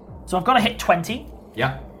 So I've got to hit 20.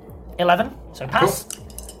 Yeah. 11. So pass.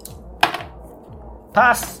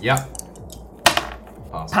 Pass. Yeah.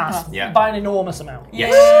 Pass. Yeah. By an enormous amount.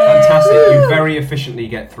 Yes, fantastic. You very efficiently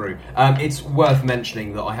get through. It's worth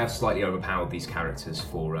mentioning that I have slightly overpowered these characters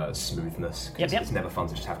for smoothness, because it's never fun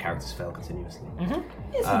to just have characters fail continuously.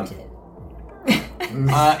 Isn't it?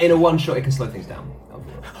 In a one-shot, it can slow things down.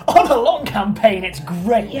 On a long campaign, it's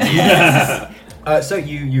great. Yes. So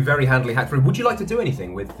you very handily hack through. Would you like to do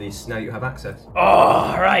anything with this now you have access?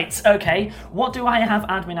 Oh, right. Okay. What do I have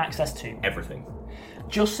admin access to? Everything.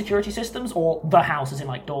 Just security systems, or the house, as in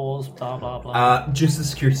like doors, blah blah blah? Just the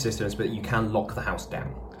security systems, but you can lock the house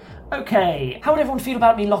down. Okay. How would everyone feel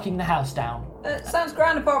about me locking the house down? Sounds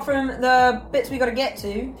grand apart from the bits we got to get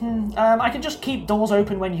to. I can just keep doors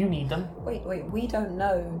open when you need them. Wait, we don't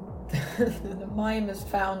know. The mime has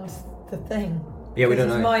found the thing. Yeah, we don't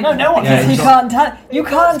know. No one. You can't tell. You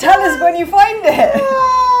can't tell us when you find it.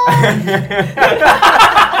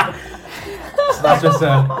 So that's just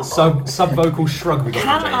a sub-vocal shrug we got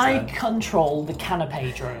Can from James I there. control the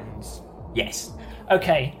canapé drones? Yes.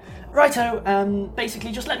 Okay. Righto,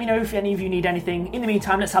 basically just let me know if any of you need anything. In the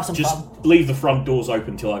meantime, let's have some Just fun. leave the front doors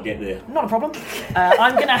open till I get there. Not a problem.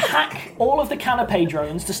 I'm going to hack all of the canapé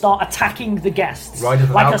drones to start attacking the guests. Ride of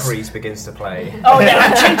the Like a Valkyries begins to play. Oh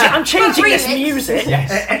yeah, I'm changing this music.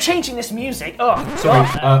 Yes. I'm changing this music. Oh, Sorry,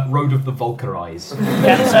 God. Road of the Valkyries.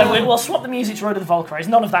 Yeah, so we'll swap the music to Road of the Valkyries.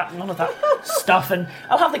 None of that stuff, and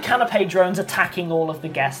I'll have the canapé drones attacking all of the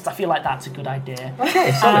guests. I feel like that's a good idea.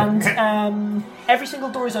 Okay, And every single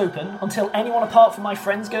door is open until anyone apart from my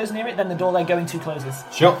friends goes near it. Then the door they're going to closes.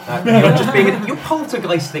 Sure. You're just you're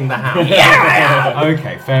poltergeisting the house. Yeah.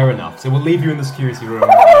 Okay, fair enough. So we'll leave you in the security room,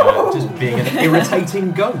 just being an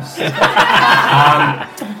irritating ghost.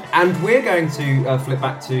 And we're going to flip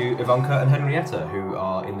back to Ivanka and Henrietta, who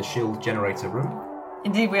are in the shield generator room.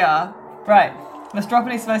 Indeed, we are. Right. Let's drop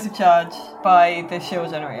an explosive charge by the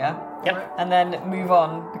shield generator. Yep. And then move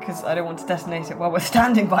on, because I don't want to detonate it while we're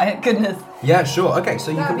standing by it. Goodness. Yeah, sure. Okay, so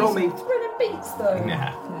you can roll me. Thrilling beats though.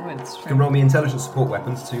 Nah. Oh, it's You can roll me intelligence support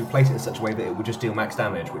weapons to place it in such a way that it will just deal max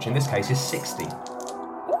damage, which in this case is 60.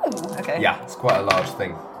 Ooh, okay. Yeah, it's quite a large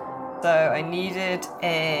thing. So I needed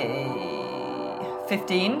a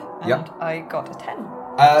 15, and Yep. I got a 10.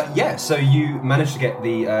 Yeah, so you managed to get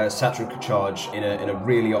the satchel charge in a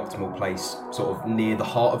really optimal place, sort of near the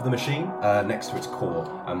heart of the machine, next to its core.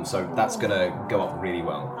 So that's going to go up really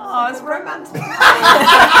well. Oh, it's romantic.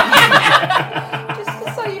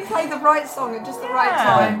 Just so you play the right song at just the right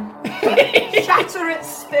time. Shatter its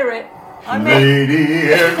spirit.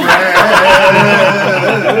 Lady in red.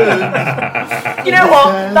 You know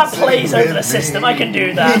what? That plays over the system. I can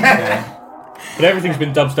do that. Yeah. But everything's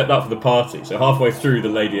been dubstepped up for the party, so halfway through the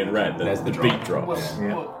Lady in Red, There's the the beat drop. drops.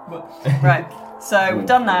 Right. So we've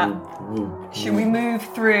done that. Should we move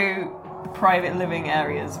through the private living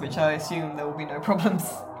areas, which I assume there will be no problems?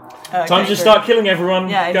 Time to start killing everyone,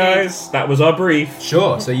 Yeah, indeed. guys. That was our brief.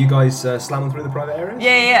 Sure, so you guys slam on through the private areas?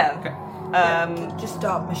 Yeah. Okay. Just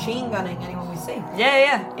start machine gunning anyone we see.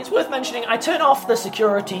 Yeah. It's worth mentioning, I turn off the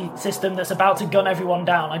security system that's about to gun everyone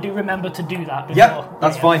down. I do remember to do that before. Yeah,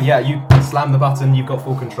 that's fine. Yeah, you slam the button, you've got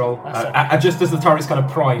full control. That's okay. Just as the turret's kind of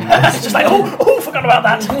primed. It's just like, oh, for forgot about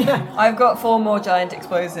that. I've got 4 more giant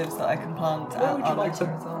explosives that I can plant. Where would you like to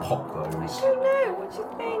as well. pop those? I don't know. What do you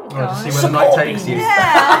think? Well, to see guys? where the night takes you.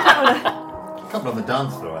 Yeah. A couple on the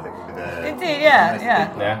dance floor, I think, would be there. Indeed, yeah.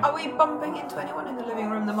 Yeah. Are we bumping into anyone in the living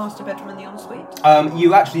room, the master bedroom, and the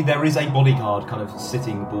ensuite? There is a bodyguard kind of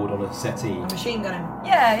sitting board on a settee. A machine gun him.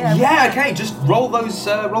 Yeah. Yeah, okay, just roll those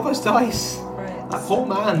dice. Right. That poor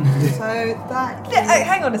man. So that.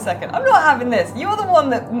 Hang on a second. I'm not having this. You're the one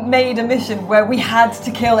that made a mission where we had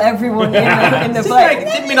to kill everyone in the place.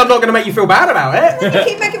 Didn't mean I'm not going to make you feel bad about it. You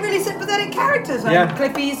keep making really sympathetic characters. Like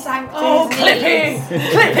Clippy, Sanctus. Oh, Clippy!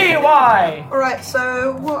 Clippy, why? Alright,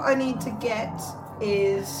 so what I need to get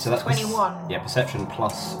is So that's 21. Perception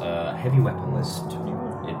plus heavy weapon. There's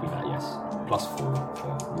 21. It'd be that, yes. Plus 4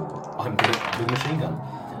 for I'm good with machine gun.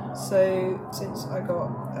 So since I got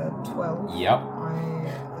 12, Yep.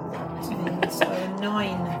 that means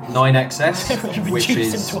 9. 9 excess, which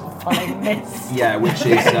Reduce is him to a fine miss. which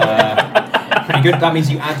is pretty good. That means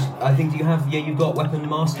you add. I think you've got weapon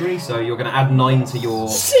mastery, so you're going to add 9 to your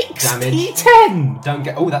 6 damage. D10! Don't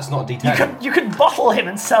get. Oh, that's not a D10. You could bottle him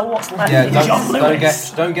and sell what's left. Yeah, John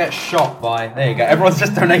Lewis. don't get shot by. There you go. Everyone's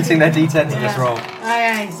just donating their D10 to this roll.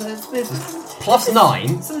 Okay, so it's Plus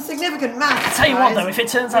 9. some significant math. I'll tell you what though, if it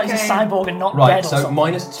turns out he's a cyborg and not Right, dead or so something.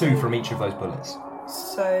 minus 2 from each of those bullets.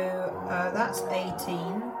 So that's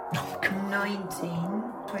 18, 19,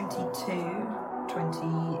 22,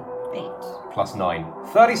 28. Plus 9.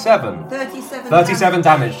 37. 37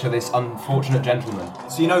 damage to this unfortunate gentleman.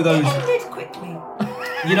 So you know those. It ended quickly.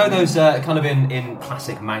 You know those kind of in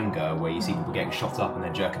classic manga where you see people getting shot up and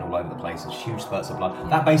they're jerking all over the place. There's huge spurts of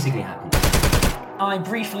blood. That basically happened. I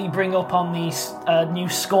briefly bring up on the new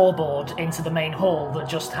scoreboard into the main hall that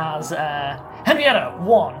just has Henrietta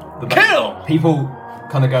 1 kill. People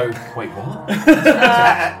kind of go, wait, what?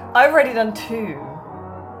 I've already done 2.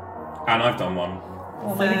 And I've done 1.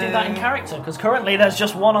 Well, maybe do that in character because currently there's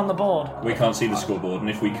just 1 on the board. We can't see the scoreboard, and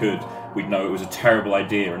if we could, we'd know it was a terrible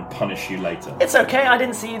idea and punish you later. It's okay, I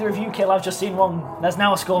didn't see either of you kill, I've just seen 1. There's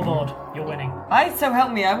now a scoreboard. You're winning. So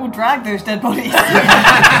help me, I will drag those dead bodies.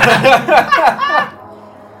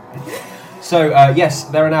 So, yes,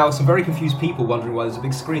 there are now some very confused people wondering why there's a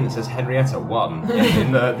big screen that says Henrietta 1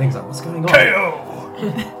 in things like, what's going on? KO!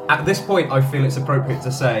 At this point, I feel it's appropriate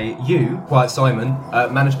to say you, Quiet Simon,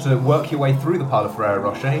 managed to work your way through the pile of Ferrero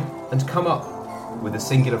Rocher and come up with a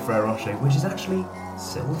singular Ferrero Rocher, which is actually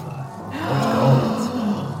silver, not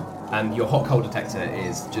gold. And your hot coal detector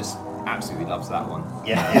is just absolutely loves that one.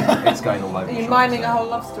 Yeah. It's going all over. Are you miming a whole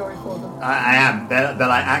love story for them? I am. They're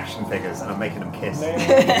like action figures, and I'm making them kiss.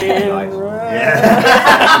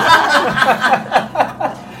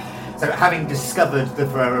 So, having discovered the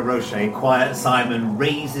Ferrero Rocher, Quiet Simon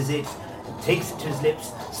raises it, takes it to his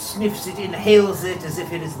lips, sniffs it, inhales it as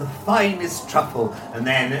if it is the finest truffle, and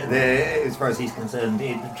then, as far as he's concerned,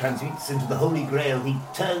 it transmutes into the Holy Grail. He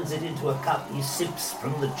turns it into a cup, he sips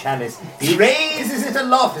from the chalice, he raises it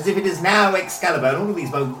aloft as if it is now Excalibur, and all of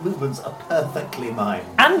these movements are perfectly mimed.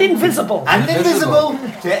 And invisible! And invisible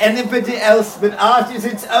to anybody else, but art is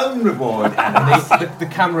its own reward. The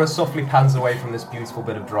camera softly pans away from this beautiful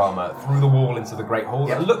bit of drama through the wall into the Great Hall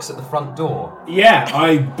and looks at the front door. Yeah,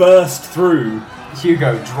 I burst through.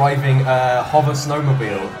 Hugo driving a hover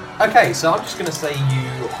snowmobile. Okay, so I'm just going to say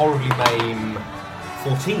you horribly maim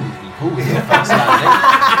 14 people with your first landing.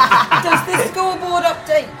 Does the scoreboard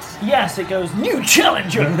update? Yes, it goes, new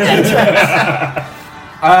challenger!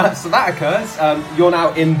 So that occurs. You're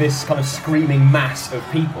now in this kind of screaming mass of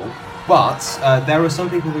people, but there are some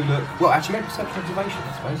people who look... Well, actually, make perception observation,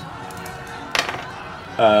 I suppose.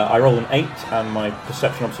 I roll an 8, and my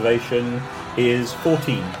perception observation is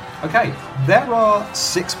 14. Okay, there are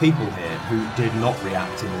 6 people here who did not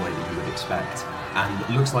react in the way that you would expect, and it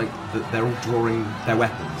looks like that they're all drawing their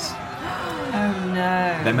weapons. Oh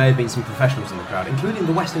no. There may have been some professionals in the crowd, including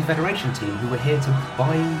the Western Federation team who were here to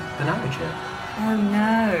buy the narrative. Oh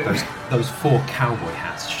no. Those 4 cowboy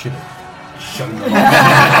hats should have shown them.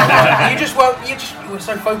 You were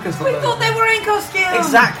so focused on We thought they were in costume!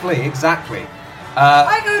 Exactly.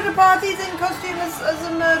 I go to parties in costume as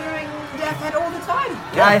a murdering death head all the time.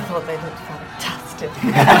 Yeah. I thought they looked fantastic.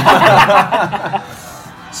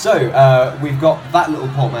 So, we've got that little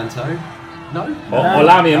portmanteau. No?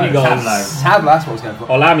 Hola, mi amigos. Tableau, that's what I was going for.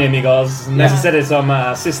 Hola, mi amigos. Necessary some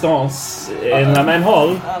assistance in the main hall.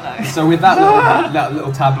 Oh no. So with that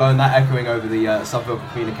little tableau and that echoing over the subvocal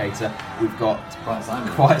communicator, we've got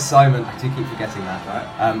Quiet Simon. I do keep forgetting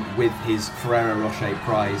that. With his Ferrero Rocher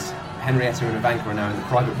prize. Henrietta and Ivanka are now in the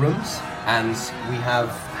private rooms, and we have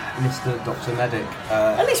Mr. Dr. Medic.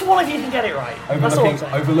 At least one of you can get it right. That's all I'm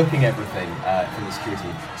saying. Overlooking everything from the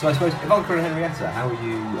security. So I suppose, Ivanka and Henrietta, how are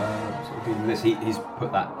you sort of dealing with this? He's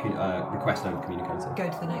put that request over the communicator. Go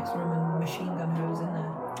to the next room and machine gun who's in there.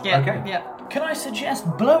 Yeah. Okay. Yeah. Can I suggest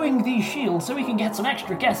blowing these shields so we can get some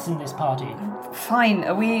extra guests in this party? Fine.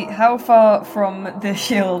 How far from the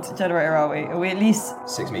shield generator are we? Are we at least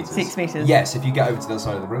 6 meters? 6 meters. Yes, if you get over to the other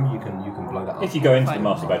side of the room, you can blow that up. If you go into the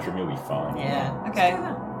master bedroom, you'll be fine. Yeah. Okay.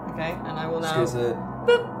 Okay. And I will now. Just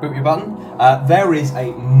boot your button. There is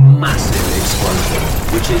a massive explosion,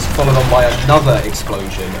 which is followed on by another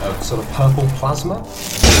explosion of sort of purple plasma.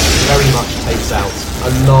 Very much takes out a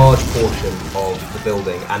large portion of the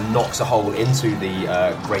building and knocks a hole into the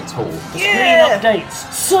Great Hall. Screen updates.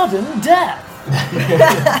 Sudden death.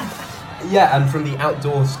 Yeah, and from the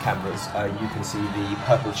outdoors cameras, you can see the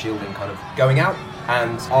purple shielding kind of going out,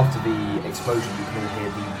 and after the explosion, you can all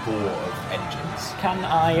hear the roar of engines. Can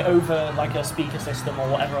I, over like a speaker system or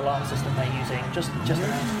whatever alarm system they're using, just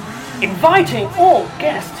inviting all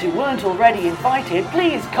guests who weren't already invited,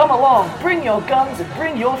 please come along, bring your guns and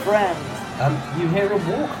bring your friends. You hear a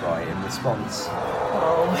war cry in response.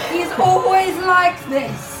 Oh, he's always like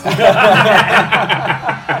this.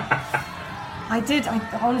 I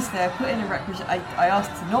honestly, I put in a requisition. I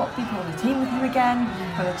asked to not be put on a team with him again,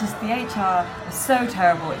 but the HR was so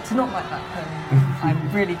terrible. It's not like that. I'm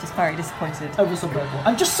really just very disappointed.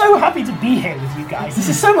 I'm just so happy to be here with you guys. This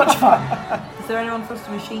is so much fun. Is there anyone for us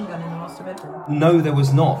to machine gun in the master bedroom? No, there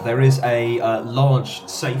was not. There is a large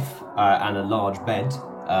safe and a large bed.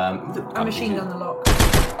 I machine gun the lock.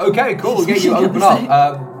 Okay, cool. We'll get you open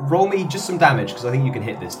up. Roll me just some damage, because I think you can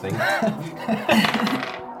hit this thing.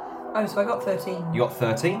 Oh, so I got 13. You got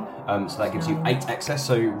 13, so that gives you 8 excess.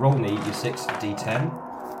 So roll me your 6d10.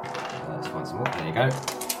 Let's find some more. There you go.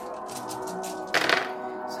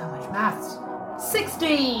 So much maths.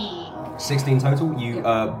 16! 16 total. You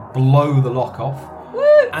blow the lock off.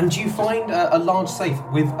 Woo! And you find a large safe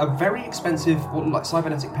with a very expensive,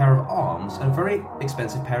 cybernetic pair of arms and a very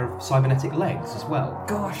expensive pair of cybernetic legs as well.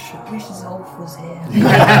 Gosh, I wish Zolf was here.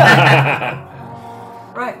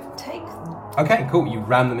 Right, take them. Okay, cool. You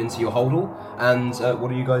ram them into your holdall, and what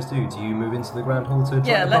do you guys do? Do you move into the grand hall to join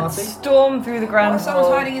the let's party? storm through the grand hall. Someone's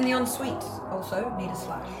hiding in the ensuite. Also, need a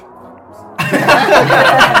slash.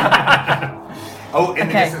 Oh, in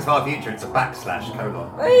the distance far future, it's a ::colon.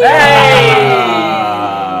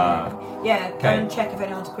 Yeah, go and check if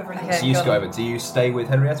anyone's quivering. Okay, So you just go over. Do you stay with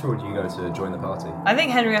Henrietta, or do you go to join the party? I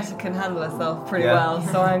think Henrietta can handle herself pretty well,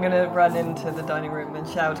 so I'm going to run into the dining room and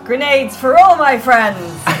shout, "Grenades for all my friends!"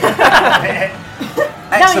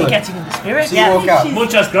 Now you're getting in the spirit. So you walk out.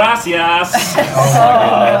 Muchas gracias. Oh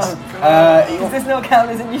my goodness. Does this not count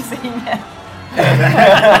as a new scene yet?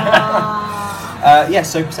 Yeah,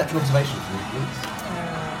 so perception observation for me, please.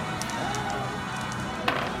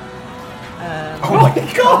 Oh my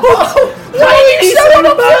god! Why are you so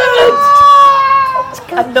unobservant?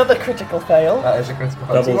 Another critical fail. That is a critical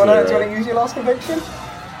fail. Double Do you want to zero. use your last conviction?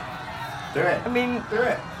 Do it. I mean, Do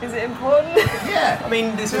it. is it important? Yeah. I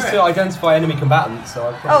mean, this is to identify enemy combatants, so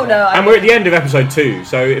I've Oh no! And we're at the end of episode 2,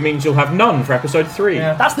 so it means you'll have none for episode 3.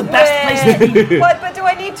 Yeah. That's the best place to be. But do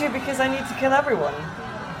I need to? Because I need to kill everyone.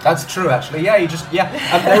 That's true, actually. Yeah, you just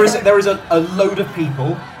And there is a load of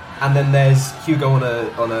people, and then there's Hugo on a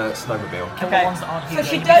snowmobile. Kill Okay. the ones that aren't So Hugo.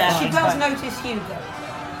 she You does. can She die. does notice Hugo.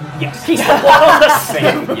 Yes, he's the one on the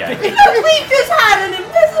scene. Yeah. We've just had an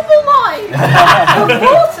invisible line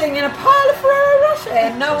reporting in a pile of Ferrero Rocher,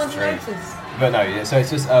 and no one's true. noticed. But no, so it's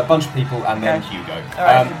just a bunch of people and then Hugo. All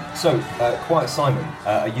right. Quiet Simon,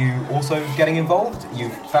 are you also getting involved?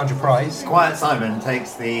 You've found your prize. Quiet Simon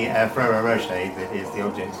takes the Ferrero Rocher that is the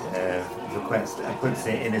object of request and puts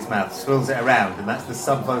it in his mouth, swirls it around, and that's the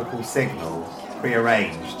subvocal signal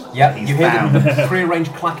prearranged. Yep, He's you hear found. the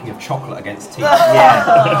prearranged clacking of chocolate against teeth. Yeah.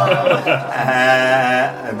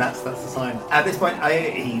 And that's the sign. At this point,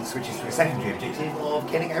 he switches to a secondary objective of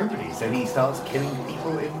killing everybody. So he starts killing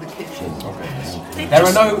people in the kitchen. There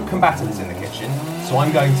are no combatants in the kitchen, so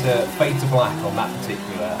I'm going to fade to black on that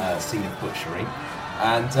particular scene of butchery.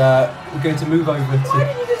 And we're going to move over Why to...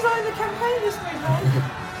 did you design the campaign this way, man?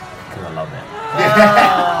 Because I love it.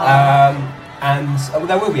 And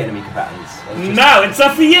there will be enemy combatants. No, it's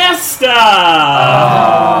a fiesta!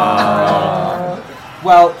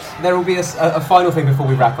 Well, there will be a final thing before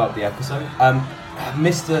we wrap up the episode.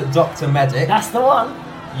 Mr. Dr. Medic. That's the one.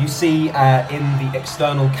 You see in the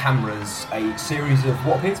external cameras a series of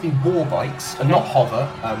what appear to be war bikes, and not hover,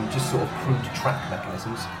 just sort of crude track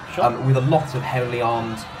mechanisms, Sure. with a lot of heavily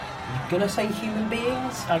armed you're gonna say human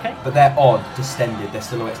beings. Okay. But they're odd, distended. Their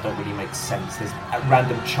silhouettes don't really make sense. There's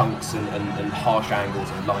random chunks and harsh angles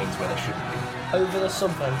and lines where there shouldn't be. Over the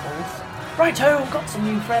sub-vocals. Righto, got some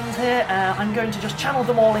new friends here. I'm going to just channel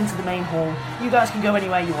them all into the main hall. You guys can go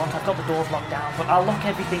anywhere you want. I've got the doors locked down, but I'll lock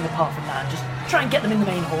everything apart from that and just try and get them in the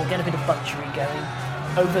main hall, get a bit of bunchery going.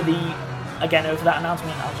 Over that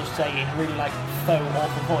announcement, I'll just say in a really faux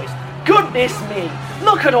awful voice, goodness me,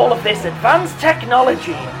 look at all of this advanced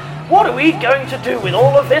technology. What are we going to do with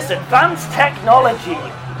all of this advanced technology?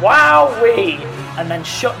 Wowee! And then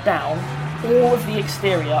shut down all of the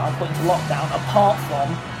exterior. I'll put into lockdown apart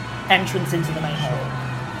from entrance into the main hall.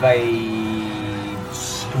 They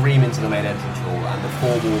scream into the main entrance hall, and the 4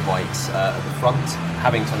 wall bikes at the front,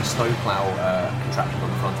 having sort of snowplow contraptions on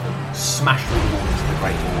the front of them, smash through the wall into the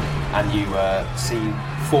Great Hall, and you see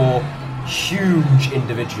 4 huge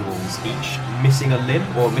individuals, each missing a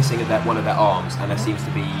limb or missing one of their arms, and there seems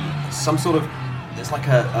to be some sort of, there's like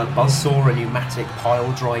a buzzsaw, a pneumatic pile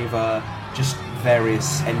driver, just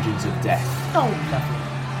various engines of death. Oh, lovely.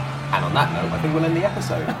 And on that note, I think we'll end the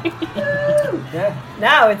episode. Yeah.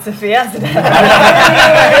 Now it's a fiesta.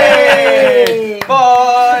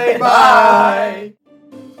 Bye! Bye!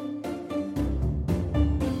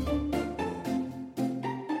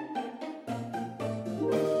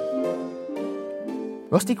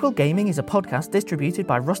 Rusty Quill Gaming is a podcast distributed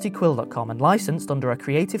by rustyquill.com and licensed under a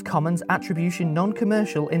Creative Commons Attribution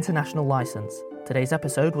Non-Commercial International License. Today's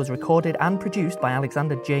episode was recorded and produced by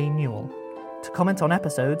Alexander J. Newell. To comment on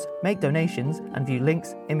episodes, make donations, and view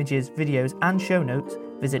links, images, videos, and show notes,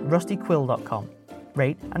 visit rustyquill.com.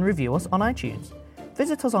 Rate and review us on iTunes.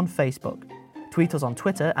 Visit us on Facebook. Tweet us on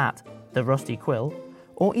Twitter at @TheRustyQuill,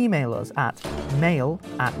 or email us at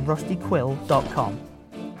mail@rustyquill.com.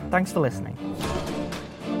 Thanks for listening.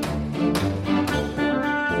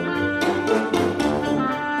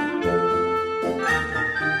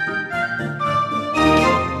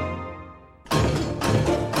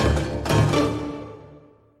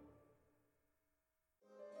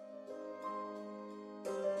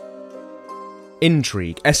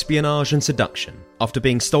 Intrigue, espionage and seduction. After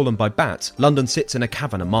being stolen by bats, London sits in a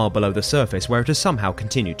cavern a mile below the surface where it has somehow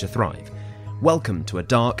continued to thrive. Welcome to a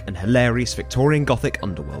dark and hilarious Victorian Gothic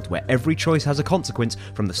underworld where every choice has a consequence,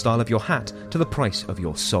 from the style of your hat to the price of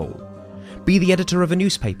your soul. Be the editor of a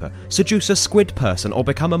newspaper, seduce a squid person, or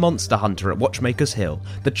become a monster hunter at Watchmaker's Hill.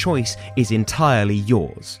 The choice is entirely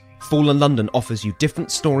yours. Fallen London offers you different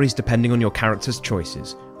stories depending on your character's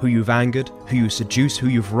choices. Who you've angered, who you seduce, who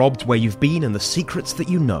you've robbed, where you've been, and the secrets that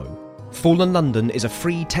you know. Fallen London is a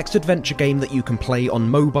free text adventure game that you can play on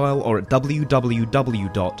mobile or at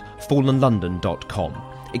www.fallenlondon.com.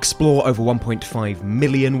 Explore over 1.5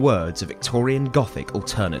 million words of Victorian Gothic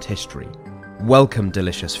alternate history. Welcome,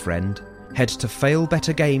 delicious friend. Head to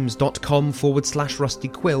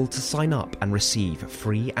failbettergames.com/rustyquill to sign up and receive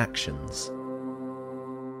free actions.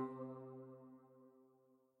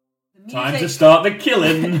 Time to start the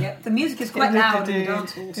killing. Yep, the music is quite loud in the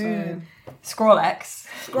dance hall, so... Scrollex.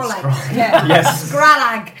 Scrollex. Yeah. Yes.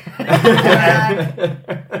 Scrallag.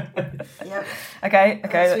 Yep. Okay.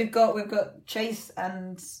 So we've got Chase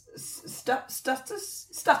and Stutters.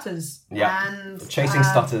 Yeah. And Chasing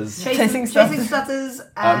Stutters. Chasing Stutters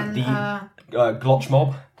and the Glotch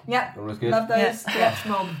Mob. Yep. Always good. Love those. Glotch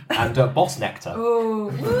Mob. And Boss Nectar. Oh.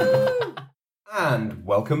 Woo. And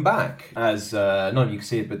welcome back. As none of you can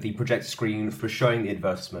see it, but the projector screen for showing the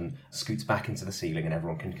advertisement scoots back into the ceiling and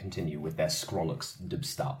everyone can continue with their Scrollux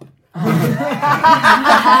dubstep.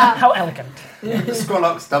 How elegant.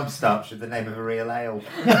 Scrollux Dubstep should be the name of a real ale.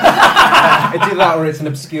 It's either that or it's an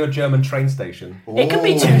obscure German train station. It can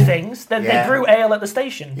be two things. They brew ale at the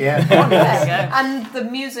station. Yeah. There you go. And the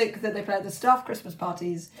music that they play at the staff Christmas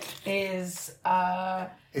parties is...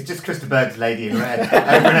 It's just Krista Berg's Lady in Red over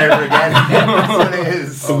and over again. That's what it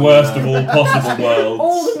is. The worst of all possible worlds.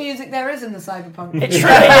 all the music there is in the cyberpunk. It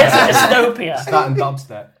truly is a dystopia. It's that and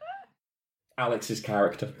dubstep. Alex's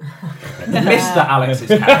character. Mr. Alex's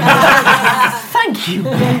character. Thank you.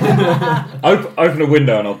 Open a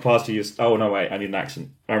window and I'll pass you. Oh no, wait! I need an accent.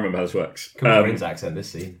 I remember how this works. Marines accent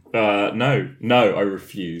this scene. No, I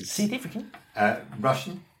refuse. See if we can.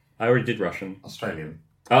 Russian. I already did Russian. Australian.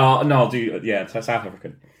 No, I'll do South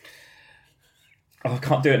African. Oh, I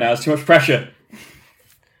can't do it now. It's too much pressure.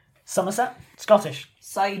 Somerset, Scottish.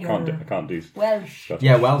 Cider. I can't do Welsh. Scottish.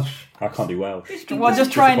 Yeah, Welsh. I can't do Welsh. Well,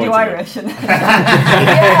 just try and do Irish. That went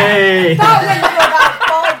to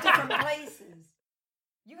about 5 different places.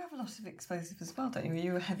 You have have a lot of explosive as well, don't you? Are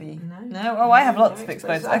you heavy? No. Oh, I have lots of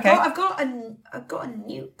explosive. Okay. I've got a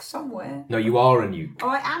nuke somewhere. No, you are a nuke. Oh,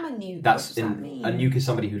 I am a nuke. That's what does that mean? A nuke is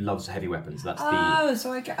somebody who loves heavy weapons. That's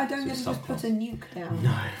so I don't get to just put a nuke down.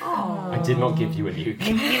 No. Oh. I did not give you a nuke.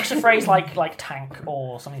 Nuke's a phrase like tank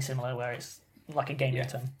or something similar, where it's like a gaming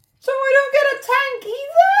term. So I don't get a tank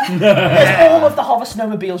either? There's all of the hover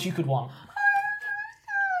snowmobiles you could want.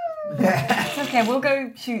 It's okay, we'll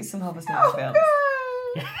go shoot some hover snowmobiles.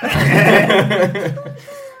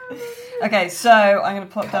 Okay, so I'm going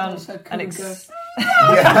to plot down an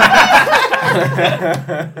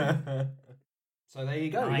So there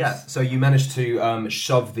you go. Nice. Yeah. So you managed to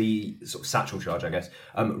shove the sort of satchel charge, I guess,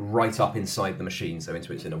 right up inside the machine, so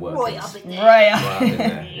into its inner workings. Right up in there. Right Right up in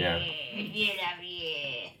there. Yeah.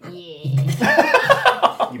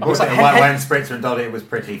 You brought it when Spritzer and Dolly was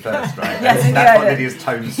pretty first, right? Yes, That's what Lydia's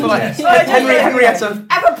tone suggests. Henrietta.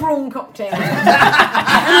 Have a prawn cocktail.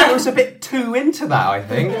 I was a bit too into that, I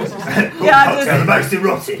think. Cocktail, the most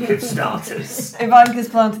erotic of starters. Ivanka's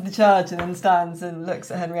planted the charge and then stands and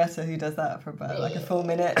looks at Henrietta, who does that for about like a full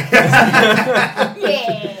minute.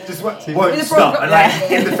 Just won't stop. And like,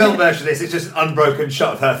 in the film version of this, it's just an unbroken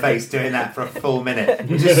shot of her face doing that for a full minute,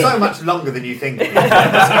 which is so much longer than you think it is.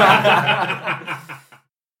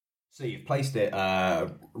 So you've placed it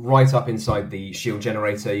right up inside the shield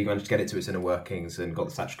generator. You managed to get it to its inner workings and got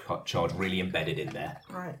the satchel charge really embedded in there.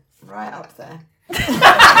 Right up there. God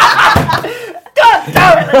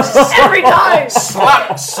damn it! Every time!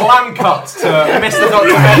 Slam cut to Mr.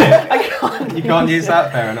 Dr. Bennett. You can't use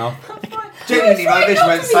that, fair enough. Genuinely, my vision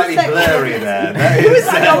went slightly blurry there. It was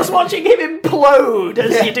like I was watching him implode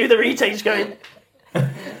as you do the retakes going...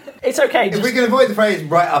 It's okay. If we can avoid the phrase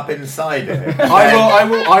 "right up inside it," I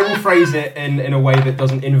will phrase it in a way that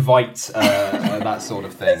doesn't invite that sort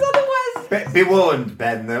of thing. Be warned,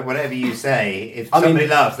 Ben, that whatever you say, if somebody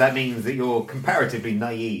laughs, that means that you're comparatively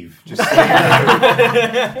naive. Just so you know.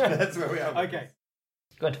 That's where we are. Okay.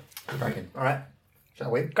 Good. Kraken. All right.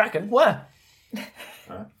 Shall we? Kraken? Where? All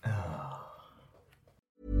right.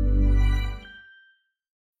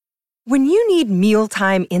 When you need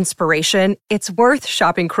mealtime inspiration, it's worth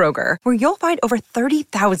shopping Kroger, where you'll find over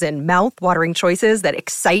 30,000 mouth-watering choices that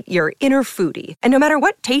excite your inner foodie. And no matter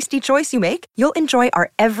what tasty choice you make, you'll enjoy our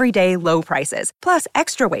everyday low prices, plus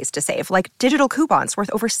extra ways to save, like digital coupons worth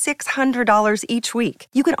over $600 each week.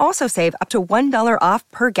 You can also save up to $1 off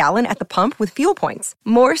per gallon at the pump with fuel points.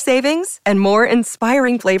 More savings and more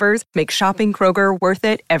inspiring flavors make shopping Kroger worth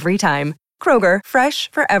it every time. Kroger, fresh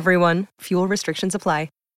for everyone. Fuel restrictions apply.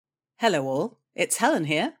 Hello all, it's Helen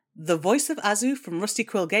here, the voice of Azu from Rusty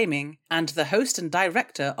Quill Gaming and the host and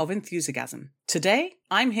director of Enthusiasm. Today,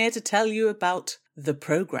 I'm here to tell you about The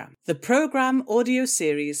Program. The Program audio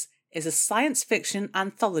series is a science fiction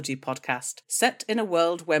anthology podcast set in a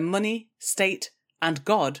world where money, state, and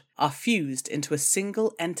God are fused into a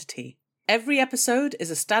single entity. Every episode is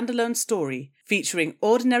a standalone story featuring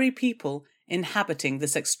ordinary people inhabiting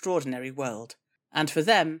this extraordinary world. And for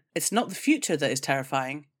them, it's not the future that is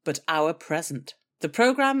terrifying, but our present. The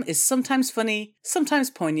program is sometimes funny, sometimes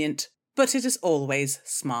poignant, but it is always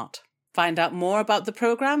smart. Find out more about the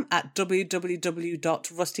program at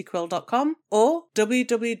www.rustyquill.com or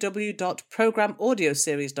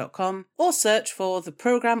www.programaudioseries.com or search for the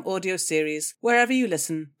Program Audio Series wherever you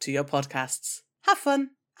listen to your podcasts. Have fun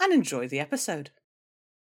and enjoy the episode.